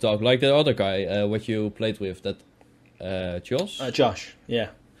easier to talk. Like the other guy, what you played with, that Josh? Josh, yeah.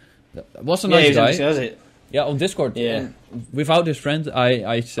 That was a nice guy. Was it? Yeah, on Discord. Yeah. Without his friend,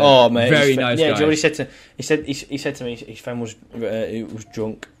 I said, oh mate, very nice guy. Yeah, do you know what he said to me? His friend was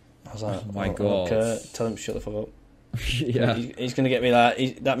drunk. I was like, oh my god. Okay, tell him to shut the fuck up. Yeah. He's going to get me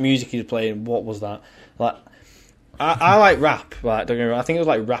that music he was playing. What was that? Like, I like rap. Like, don't get me wrong. I think it was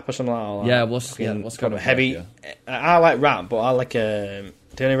like rap or something like that. Yeah, it was kind of heavy. Rap, yeah. I like rap, but I like the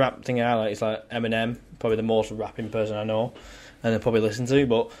only rap thing I like is like Eminem, probably the most rapping person I know, and I probably listen to.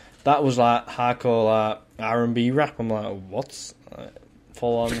 But that was like hardcore like R&B rap. I'm like, what? Like,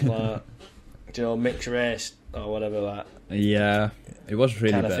 full on like, mixed race or whatever. Like, yeah, it was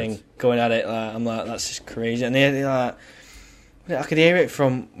really kind of bad. Thing going at it. Like, I'm like, that's just crazy. And they like. I could hear it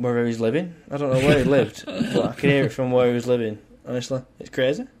from where he was living. I don't know where he lived, but I could hear it from where he was living. Honestly, it's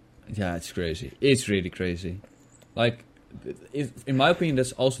crazy. Yeah, it's crazy. It's really crazy. Like, in my opinion,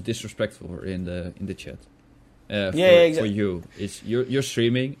 that's also disrespectful in the chat. Exactly. For you, it's you're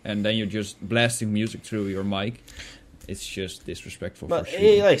streaming and then you're just blasting music through your mic. It's just disrespectful. But for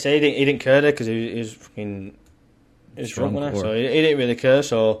like I say, he didn't care because he was fucking drunk, so he didn't really care.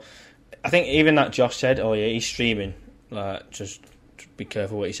 So I think even that Josh said, "Oh yeah, he's streaming." Like, just be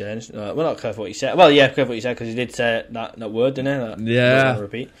careful what he says. Well, not careful what he said. Well, yeah, careful what he said because he did say that word, didn't he? Yeah. I don't want to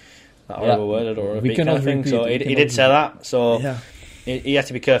repeat. That horrible word, I don't want to repeat kind of thing. So he did say that. So he had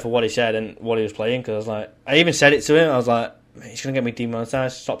to be careful what he said and what he was playing because I was like, I even said it to him. I was like, he's going to get me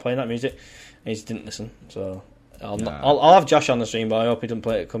demonetized. Stop playing that music. And he just didn't listen. So I'll have Josh on the stream, but I hope he doesn't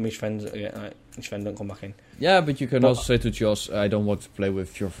play it. Come his friends again. Like, his friend don't come back in. Yeah, but you can also say to Josh, I don't want to play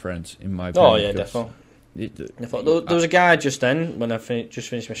with your friends. In my opinion. Oh yeah, definitely. There was a guy just then when I just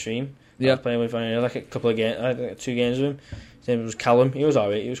finished my stream. I was playing with like a couple of games. I had like 2 games with him. His name was Callum. He was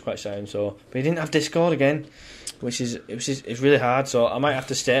alright. He was quite sound. So, but he didn't have Discord again, it's really hard. So I might have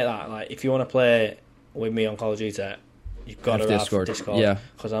to state that like if you want to play with me on Call of Duty, you've got to have Discord. Yeah,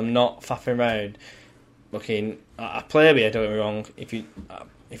 because I'm not faffing around. Looking, I play with you. Don't get me wrong. If you're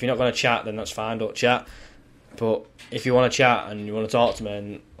not going to chat, then that's fine. Don't chat. But if you want to chat and you want to talk to me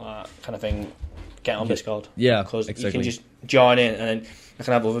and kind of thing. Get on Discord. Yeah, because you can just join in, and then I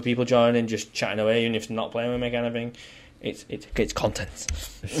can have other people join in, just chatting away, even if they're not playing with me, kind of thing. It's content.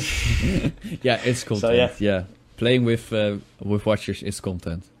 Yeah, it's content. So, yeah, playing with watchers is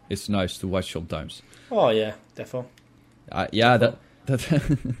content. It's nice to watch sometimes. Oh yeah, definitely. That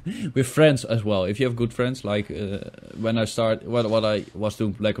with friends as well. If you have good friends, like when I start, what I was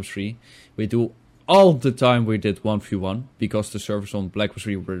doing Black Ops 3, we do. All the time we did 1v1 because the servers on Black Ops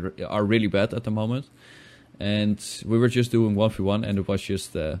 3 are really bad at the moment. And we were just doing 1v1 and it was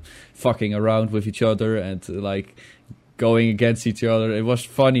just fucking around with each other and like going against each other. It was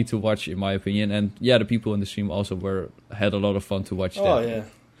funny to watch in my opinion. And yeah, the people in the stream also had a lot of fun to watch. Oh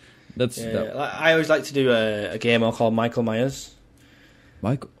that. Yeah. I always like to do a game called Michael Myers.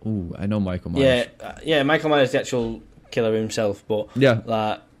 I know Michael Myers. Yeah, Michael Myers, the actual killer himself. But yeah,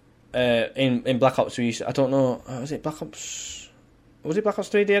 like. In Black Ops 3, I don't know. Was it Black Ops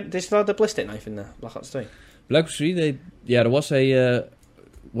 3? They still had the ballistic knife in there. Black Ops 3. Black Ops 3. There was a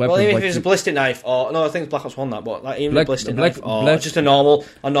weapon. Well, even if it was a ballistic knife, or no, I think it's Black Ops 1 that. But like even a ballistic knife, or just a normal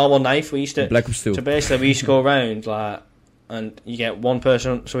knife. We used to Black Ops 2. So basically, we used to go around like and you get one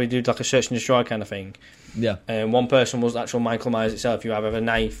person. So we do like a search and destroy kind of thing. Yeah. And one person was actual Michael Myers itself. You have a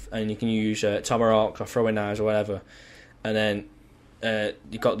knife, and you can use tomahawks or throwing knives or whatever. And then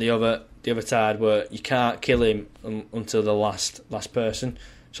you got the other side where you can't kill him until the last person.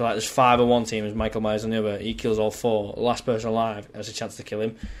 So like there's 5 on one team, there's Michael Myers on the other. He kills all 4. The last person alive has a chance to kill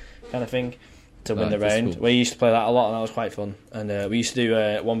him, kind of thing, to win the round. Cool. We used to play that a lot, and that was quite fun. And we used to do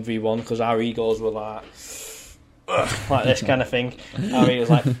 1v1 because our egos were like this kind of thing. Our egos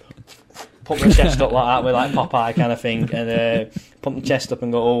like pump the chest up like that with like Popeye kind of thing, and pump the chest up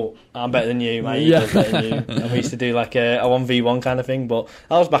and go, "Oh, I'm better than you, my ego's better than you." And we used to do like a 1v1 kind of thing. But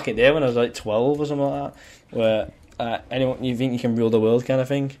that was back in the day when I was like 12 or something like that, where anyone you think you can rule the world kind of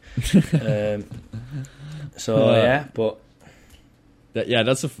thing. But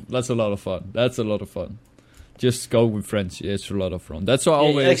that's a lot of fun. That's a lot of fun. Just go with friends. It's a lot of fun. That's what I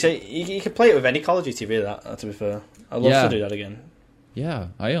always. Like I say, you can play it with any Call of Duty, really. That to be fair, I'd love to do that again. Yeah,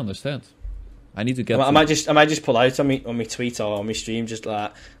 I understand. I need to get. I might just pull out on my tweet or on my stream, just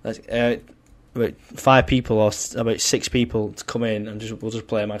like about 5 people or about 6 people to come in, and we'll just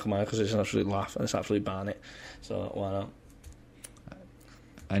play Michael Myers because it's an absolute laugh and it's absolutely ban it. So why not?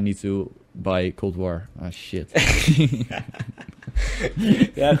 I need to buy Cold War. Ah, shit.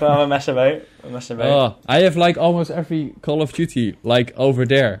 Yeah, come on, mess about. Oh, I have like almost every Call of Duty like over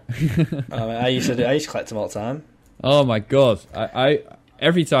there. I used to collect them all the time. Oh my god! I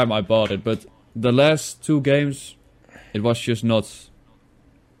every time I bought it, but the last 2 games, it was just not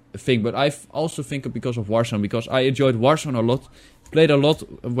a thing. But I also think because of Warzone, because I enjoyed Warzone a lot, played a lot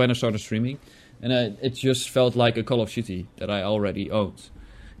when I started streaming, and it just felt like a Call of Duty that I already owned.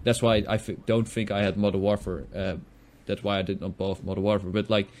 That's why I don't think I had Modern Warfare. That's why I did not buy Modern Warfare. But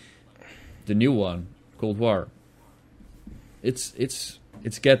like the new one, Cold War, it's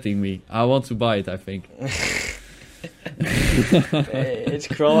getting me. I want to buy it, I think. It's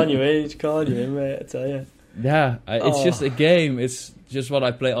crawling you in, mate, I tell you. Yeah, it's just a game. It's just what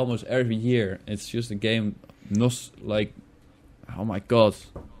I play almost every year. It's just a game. Like, oh my god,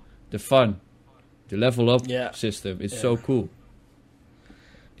 the fun, the level up system is so cool.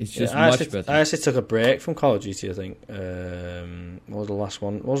 It's just much better. I actually took a break from Call of Duty, I think. What was the last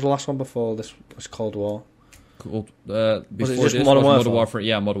one? What was the last one before this was Cold War? Before just this Modern was Warfare? Modern Warfare.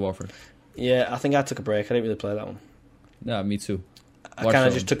 Yeah, Modern Warfare. Yeah, I think I took a break. I didn't really play that one. Yeah, me too. I kind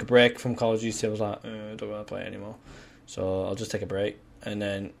of just took a break from Call of Duty. I was like, I don't want to play it anymore. So I'll just take a break. And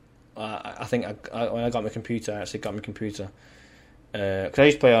then I think when I got my computer, I actually got my computer. Because I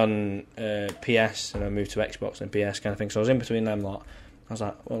used to play on PS, and I moved to Xbox and PS kind of thing. So I was in between them lot. I was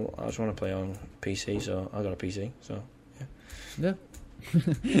like, well, I just want to play on PC, so I got a PC. So yeah.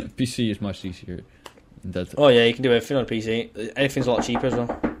 PC is much easier. Oh yeah, you can do everything on PC. Everything's a lot cheaper as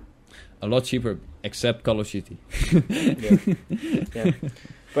well. A lot cheaper, except Call of Duty. Yeah.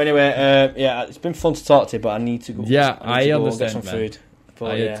 But anyway, it's been fun to talk to you, but I need to go. Yeah, I understand, get some man. food.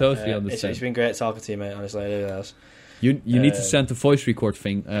 But, I totally understand. It's been great talking to you, mate. Honestly, it really has. You need to send the voice record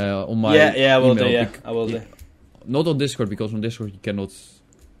thing on my I will email. do. Yeah, I will do. Not on Discord, because on Discord you cannot.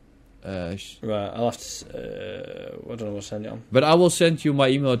 Right, I'll have to. I don't know what to send it on. But I will send you my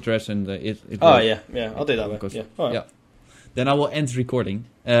email address and it. Oh yeah, I'll do that. Way. Yeah, all right. Yeah. Then I will end recording.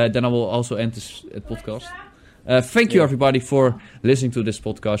 Then I will also end this podcast. Thank you everybody for listening to this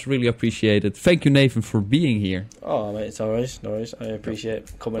podcast. Really appreciate it. Thank you, Nathan, for being here. Oh mate, it's alright. No worries. I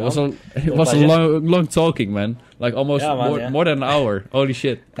appreciate coming it on. It was a long talking, man. Like almost more than an hour. Holy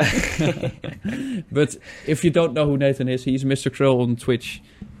shit. But if you don't know who Nathan is, he's MrKrull on Twitch.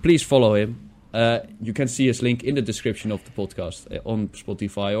 Please follow him. You can see his link in the description of the podcast on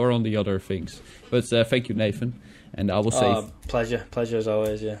Spotify or on the other things. But thank you, Nathan. And I will say... Pleasure as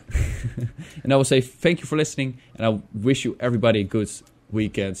always, yeah. And I will say thank you for listening. And I wish you everybody a good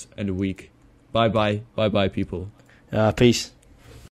weekend and a week. Bye-bye. Bye-bye, people. Peace.